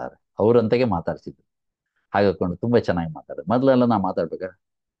ಮಾತಾಡ್ತಾರೆ. ಅವ್ರಂತೆಗೆ ಮಾತಾಡ್ಸಿದ್ರು. ಹಾಗೆ ಹಾಕೊಂಡು ತುಂಬಾ ಚೆನ್ನಾಗಿ ಮಾತಾಡೋದು. ಮೊದಲೆಲ್ಲ ನಾ ಮಾತಾಡ್ಬೇಕಾದ್ರೆ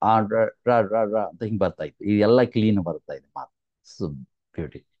ಆ ಡ್ರ ಡ್ರ ಡ್ರ ಡ್ರ ಅಂತ ಹಿಂಗೆ ಬರ್ತಾ ಇತ್ತು, ಇದೆಲ್ಲ ಕ್ಲೀನ್ ಬರ್ತಾ ಇದೆ ಮಾತು. So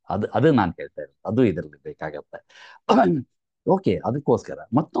beauty. ಅದು ನಾನು ಹೇಳ್ತಾ ಇರೋದು, ಅದು ಇದರಲ್ಲಿ ಬೇಕಾಗತ್ತೆ. ಓಕೆ. ಅದಕ್ಕೋಸ್ಕರ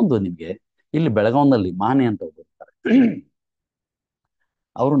ಮತ್ತೊಂದು ನಿಮಗೆ, ಇಲ್ಲಿ ಬೆಳಗಾವಿನಲ್ಲಿ ಮಾನೆ ಅಂತ ಒಬ್ಬರು ಇರ್ತಾರೆ.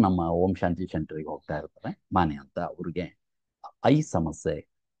 ಅವರು ನಮ್ಮ ಓಂ ಶಾಂತಿ ಸೆಂಟರ್ಗೆ ಹೋಗ್ತಾ ಇರ್ತಾರೆ. ಮಾನೆ ಅಂತ. ಅವ್ರಿಗೆ ಐ ಸಮಸ್ಯೆ,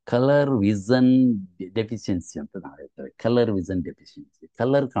 ಕಲರ್ ವಿಷನ್ ಡೆಫಿಷಿಯನ್ಸಿ ಅಂತ ನಾವು ಹೇಳ್ತೇವೆ. ಕಲರ್ ವಿಷನ್ ಡೆಫಿಷಿಯನ್ಸಿ,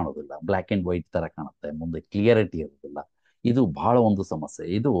 ಕಲರ್ ಕಾಣೋದಿಲ್ಲ, ಬ್ಲ್ಯಾಕ್ ಅಂಡ್ ವೈಟ್ ತರ ಕಾಣುತ್ತೆ, ಮುಂದೆ ಕ್ಲಿಯರಿಟಿ ಇರೋದಿಲ್ಲ. ಇದು ಬಹಳ ಒಂದು ಸಮಸ್ಯೆ.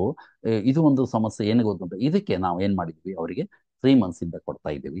 ಇದು ಒಂದು ಸಮಸ್ಯೆ. ಏನು ಗೊತ್ತುಂಟು, ಇದಕ್ಕೆ ನಾವು ಏನ್ ಮಾಡಿದ್ವಿ, ಅವರಿಗೆ 3 ಮಂತ್ಸ್ ಇಂದ ಕೊಡ್ತಾ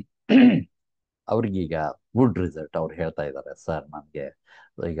ಇದ್ದೀವಿ. ಅವ್ರಿಗೀಗ ಗುಡ್ ರಿಸಲ್ಟ್. ಅವ್ರು ಹೇಳ್ತಾ ಇದ್ದಾರೆ, ಸರ್ ನನಗೆ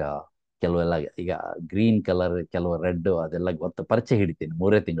ಈಗ ಕೆಲವೆಲ್ಲ ಈಗ ಗ್ರೀನ್ ಕಲರ್, ಕೆಲವು ರೆಡ್, ಅದೆಲ್ಲ ಗೊತ್ತು, ಪರಿಚಯ ಹಿಡಿತೀನಿ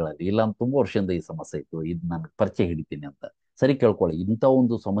 3 ತಿಂಗಳಲ್ಲಿ. ಇಲ್ಲ ಅಂತ ತುಂಬ ವರ್ಷದಿಂದ ಈ ಸಮಸ್ಯೆ ಇತ್ತು, ಇದು ನಾನು ಪರಿಚಯ ಹಿಡಿತೀನಿ ಅಂತ. ಸರಿ ಕೇಳ್ಕೊಳ್ಳಿ, ಇಂಥ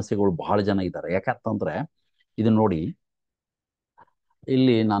ಒಂದು ಸಮಸ್ಯೆಗಳು ಬಹಳ ಜನ ಇದ್ದಾರೆ. ಯಾಕಂತಂದ್ರೆ ಇದು ನೋಡಿ,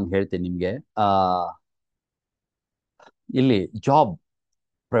 ಇಲ್ಲಿ ನಾನು ಹೇಳ್ತೀನಿ ನಿಮಗೆ, ಆ ಇಲ್ಲಿ ಜಾಬ್,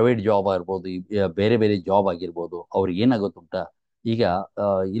 ಪ್ರೈವೇಟ್ ಜಾಬ್ ಆಗಿರ್ಬೋದು, ಬೇರೆ ಬೇರೆ ಜಾಬ್ ಆಗಿರ್ಬೋದು, ಅವ್ರಿಗೆ ಏನಾಗುತ್ತುಂಟ, ಈಗ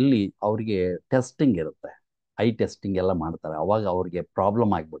ಇಲ್ಲಿ ಅವರಿಗೆ ಟೆಸ್ಟಿಂಗ್ ಇರುತ್ತೆ, ಐ ಟೆಸ್ಟಿಂಗ್ ಎಲ್ಲ ಮಾಡ್ತಾರೆ. ಅವಾಗ ಅವ್ರಿಗೆ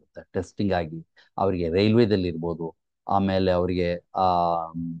ಪ್ರಾಬ್ಲಮ್ ಆಗಿಬಿಡುತ್ತೆ. ಟೆಸ್ಟಿಂಗ್ ಆಗಿ ಅವರಿಗೆ ರೈಲ್ವೇದಲ್ಲಿ ಇರ್ಬೋದು, ಆಮೇಲೆ ಅವರಿಗೆ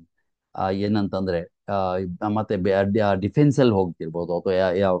ಏನಂತಂದ್ರೆ ಮತ್ತೆ ಡಿಫೆನ್ಸಲ್ಲಿ ಹೋಗ್ತಿರ್ಬೋದು,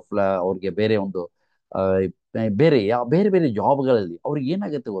 ಅಥವಾ ಅವ್ರಿಗೆ ಬೇರೆ ಒಂದು ಆ, ಬೇರೆ ಬೇರೆ ಜಾಬ್ಗಳಲ್ಲಿ ಅವ್ರಿಗೆ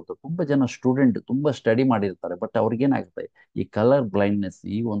ಏನಾಗುತ್ತೆ ಗೊತ್ತು, ತುಂಬ ಜನ ಸ್ಟೂಡೆಂಟ್ ತುಂಬ ಸ್ಟಡಿ ಮಾಡಿರ್ತಾರೆ, ಬಟ್ ಅವ್ರಿಗೆ ಏನಾಗುತ್ತೆ, ಈ ಕಲರ್ ಬ್ಲೈಂಡ್ನೆಸ್,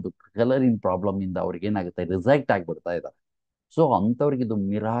 ಈ ಒಂದು ಕಲರಿನ್ ಪ್ರಾಬ್ಲಮ್ ಇಂದ ಅವ್ರಿಗೆ ಏನಾಗುತ್ತೆ, ರಿಸೆಕ್ಟ್ ಆಗಿಬಿಡ್ತಾ ಇದ್ದಾರೆ. ಸೊ ಅಂಥವ್ರಿಗೆ ಇದು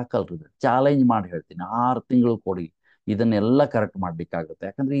ಮಿರಾಕಲ್ ರಿಸಲ್ಟ್. ಚಾಲೆಂಜ್ ಮಾಡಿ ಹೇಳ್ತೀನಿ, 6 ತಿಂಗಳು ಕೊಡಿ, ಇದನ್ನೆಲ್ಲ ಕರೆಕ್ಟ್ ಮಾಡ್ಲಿಕ್ಕಾಗುತ್ತೆ.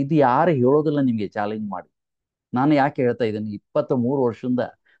 ಯಾಕಂದ್ರೆ ಇದು ಯಾರು ಹೇಳೋದಿಲ್ಲ ನಿಮಗೆ, ಚಾಲೆಂಜ್ ಮಾಡಿ. ನಾನು ಯಾಕೆ ಹೇಳ್ತಾ ಇದ್ದೀನಿ, 23 ವರ್ಷದಿಂದ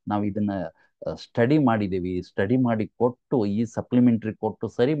ನಾವು ಇದನ್ನ ಸ್ಟಡಿ ಮಾಡಿದ್ದೀವಿ. ಸ್ಟಡಿ ಮಾಡಿ ಕೊಟ್ಟು, ಈ ಸಪ್ಲಿಮೆಂಟ್ರಿ ಕೊಟ್ಟು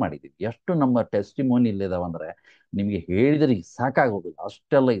ಸರಿ ಮಾಡಿದ್ದೀವಿ. ಎಷ್ಟು ನಮ್ಮ ಟೆಸ್ಟಿಮೋನಿ ಇಲ್ಲಿದಾವಂದ್ರೆ ನಿಮಗೆ ಹೇಳಿದ್ರೆ ಸಾಕಾಗೋದಿಲ್ಲ,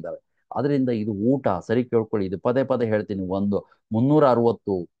 ಅಷ್ಟೆಲ್ಲ ಇದಾವೆ. ಅದರಿಂದ ಇದು ಊಟ ಸರಿ ಕೇಳ್ಕೊಳ್ಳಿ, ಇದು ಪದೇ ಪದೇ ಹೇಳ್ತೀನಿ, ಒಂದು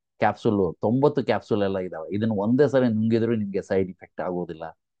 360 ಕ್ಯಾಪ್ಸುಲ್, 90 ಕ್ಯಾಪ್ಸುಲ್ ಎಲ್ಲ ಇದಾವೆ. ಇದನ್ನು ಒಂದೇ ಸರಿ ನುಂಗಿದ್ರು ನಿಮಗೆ ಸೈಡ್ ಇಫೆಕ್ಟ್ ಆಗೋದಿಲ್ಲ.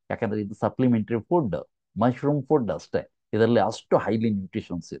 ಯಾಕಂದ್ರೆ ಇದು ಸಪ್ಲಿಮೆಂಟರಿ ಫುಡ್, ಮಶ್ರೂಮ್ ಫುಡ್ ಅಷ್ಟೇ. ಇದರಲ್ಲಿ ಅಷ್ಟು ಹೈಲಿ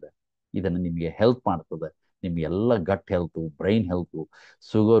ನ್ಯೂಟ್ರಿಷನ್ಸ್ ಇದೆ. ಇದನ್ನು ನಿಮಗೆ ಹೆಲ್ಪ್ ಮಾಡ್ತದೆ. ನಿಮ್ಗೆಲ್ಲ ಗಟ್ health, brain health,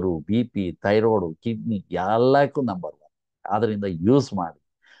 sugar, BP, thyroid, kidney ಎಲ್ಲಕ್ಕೂ ನಂಬರ್ 1. ಆದ್ರಿಂದ ಯೂಸ್ ಮಾಡಿ,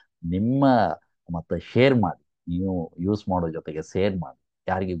 ನಿಮ್ಮ ಮತ್ತೆ ಶೇರ್ ಮಾಡಿ. ನೀವು ಯೂಸ್ ಮಾಡೋ ಜೊತೆಗೆ ಶೇರ್ ಮಾಡಿ.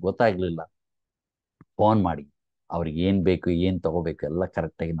 ಯಾರಿಗೆ ಗೊತ್ತಾಗ್ಲಿಲ್ಲ ಫೋನ್ ಮಾಡಿ, ಅವ್ರಿಗೆ ಏನು ಬೇಕು, ಏನು ತಗೋಬೇಕು ಎಲ್ಲ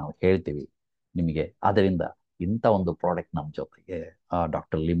ಕರೆಕ್ಟಾಗಿ ನಾವು ಹೇಳ್ತೀವಿ ನಿಮಗೆ. ಅದರಿಂದ ಇಂಥ ಒಂದು ಪ್ರಾಡಕ್ಟ್ ನಮ್ಮ ಜೊತೆಗೆ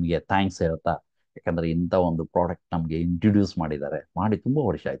ಡಾಕ್ಟರ್ ಲಿಮ್ಗೆ ಥ್ಯಾಂಕ್ಸ್ ಹೇಳ್ತಾ, ಯಾಕಂದರೆ ಇಂಥ ಒಂದು ಪ್ರಾಡಕ್ಟ್ ನಮಗೆ ಇಂಟ್ರೊಡ್ಯೂಸ್ ಮಾಡಿದ್ದಾರೆ. ಮಾಡಿ ತುಂಬ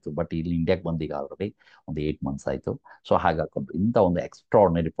ವರ್ಷ ಆಯಿತು, ಬಟ್ ಇಲ್ಲಿ ಇಂಡಿಯಾಗೆ ಬಂದೀಗ ಆಲ್ರೆಡಿ ಒಂದು 8 ಮಂತ್ಸ್ ಆಯಿತು. ಸೊ ಹಾಗಾಕೊಂಡು ಇಂಥ ಒಂದು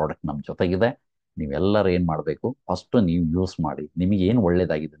ಎಕ್ಸ್ಟ್ರಾರ್ಡಿನರಿ ಪ್ರಾಡಕ್ಟ್ ನಮ್ಮ ಜೊತೆಗಿದೆ. ನೀವೆಲ್ಲರೂ ಏನು ಮಾಡಬೇಕು, ಫಸ್ಟು ನೀವು ಯೂಸ್ ಮಾಡಿ, ನಿಮಗೆ ಏನು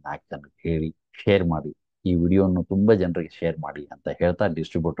ಒಳ್ಳೇದಾಗಿದೆ 4 ಜನಕ್ಕೆ ಹೇಳಿ, ಶೇರ್ ಮಾಡಿ. ಈ ವಿಡಿಯೋನು ತುಂಬ ಜನರಿಗೆ ಶೇರ್ ಮಾಡಿ ಅಂತ ಹೇಳ್ತಾ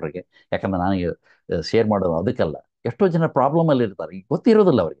ಡಿಸ್ಟ್ರಿಬ್ಯೂಟರ್ಗೆ, ಯಾಕಂದ್ರೆ ನನಗೆ ಶೇರ್ ಮಾಡೋದು ಅದಕ್ಕಲ್ಲ, ಎಷ್ಟೋ ಜನ ಪ್ರಾಬ್ಲಮ್ ಅಲ್ಲಿ ಇರ್ತಾರೆ, ಈಗ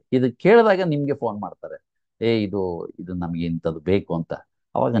ಗೊತ್ತಿರೋದಿಲ್ಲ ಅವ್ರಿಗೆ. ಇದು ಕೇಳಿದಾಗ ನಿಮ್ಗೆ ಫೋನ್ ಮಾಡ್ತಾರೆ, ಇದು ನಮ್ಗೆ ಇಂಥದ್ದು ಬೇಕು ಅಂತ.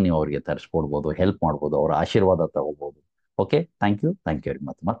 ಅವಾಗ ನೀವು ಅವರಿಗೆ ತರಿಸ್ಕೊಡ್ಬೋದು, ಹೆಲ್ಪ್ ಮಾಡ್ಬೋದು, ಅವರ ಆಶೀರ್ವಾದ ತಗೋಬಹುದು. Okay, thank you very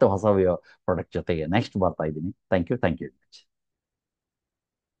much. ಮತ್ತೆ ಹೊಸ ಪ್ರಾಡಕ್ಟ್ ಜೊತೆಗೆ ನೆಕ್ಸ್ಟ್ ಬರ್ತಾ ಇದ್ದೀನಿ. Thank you very much.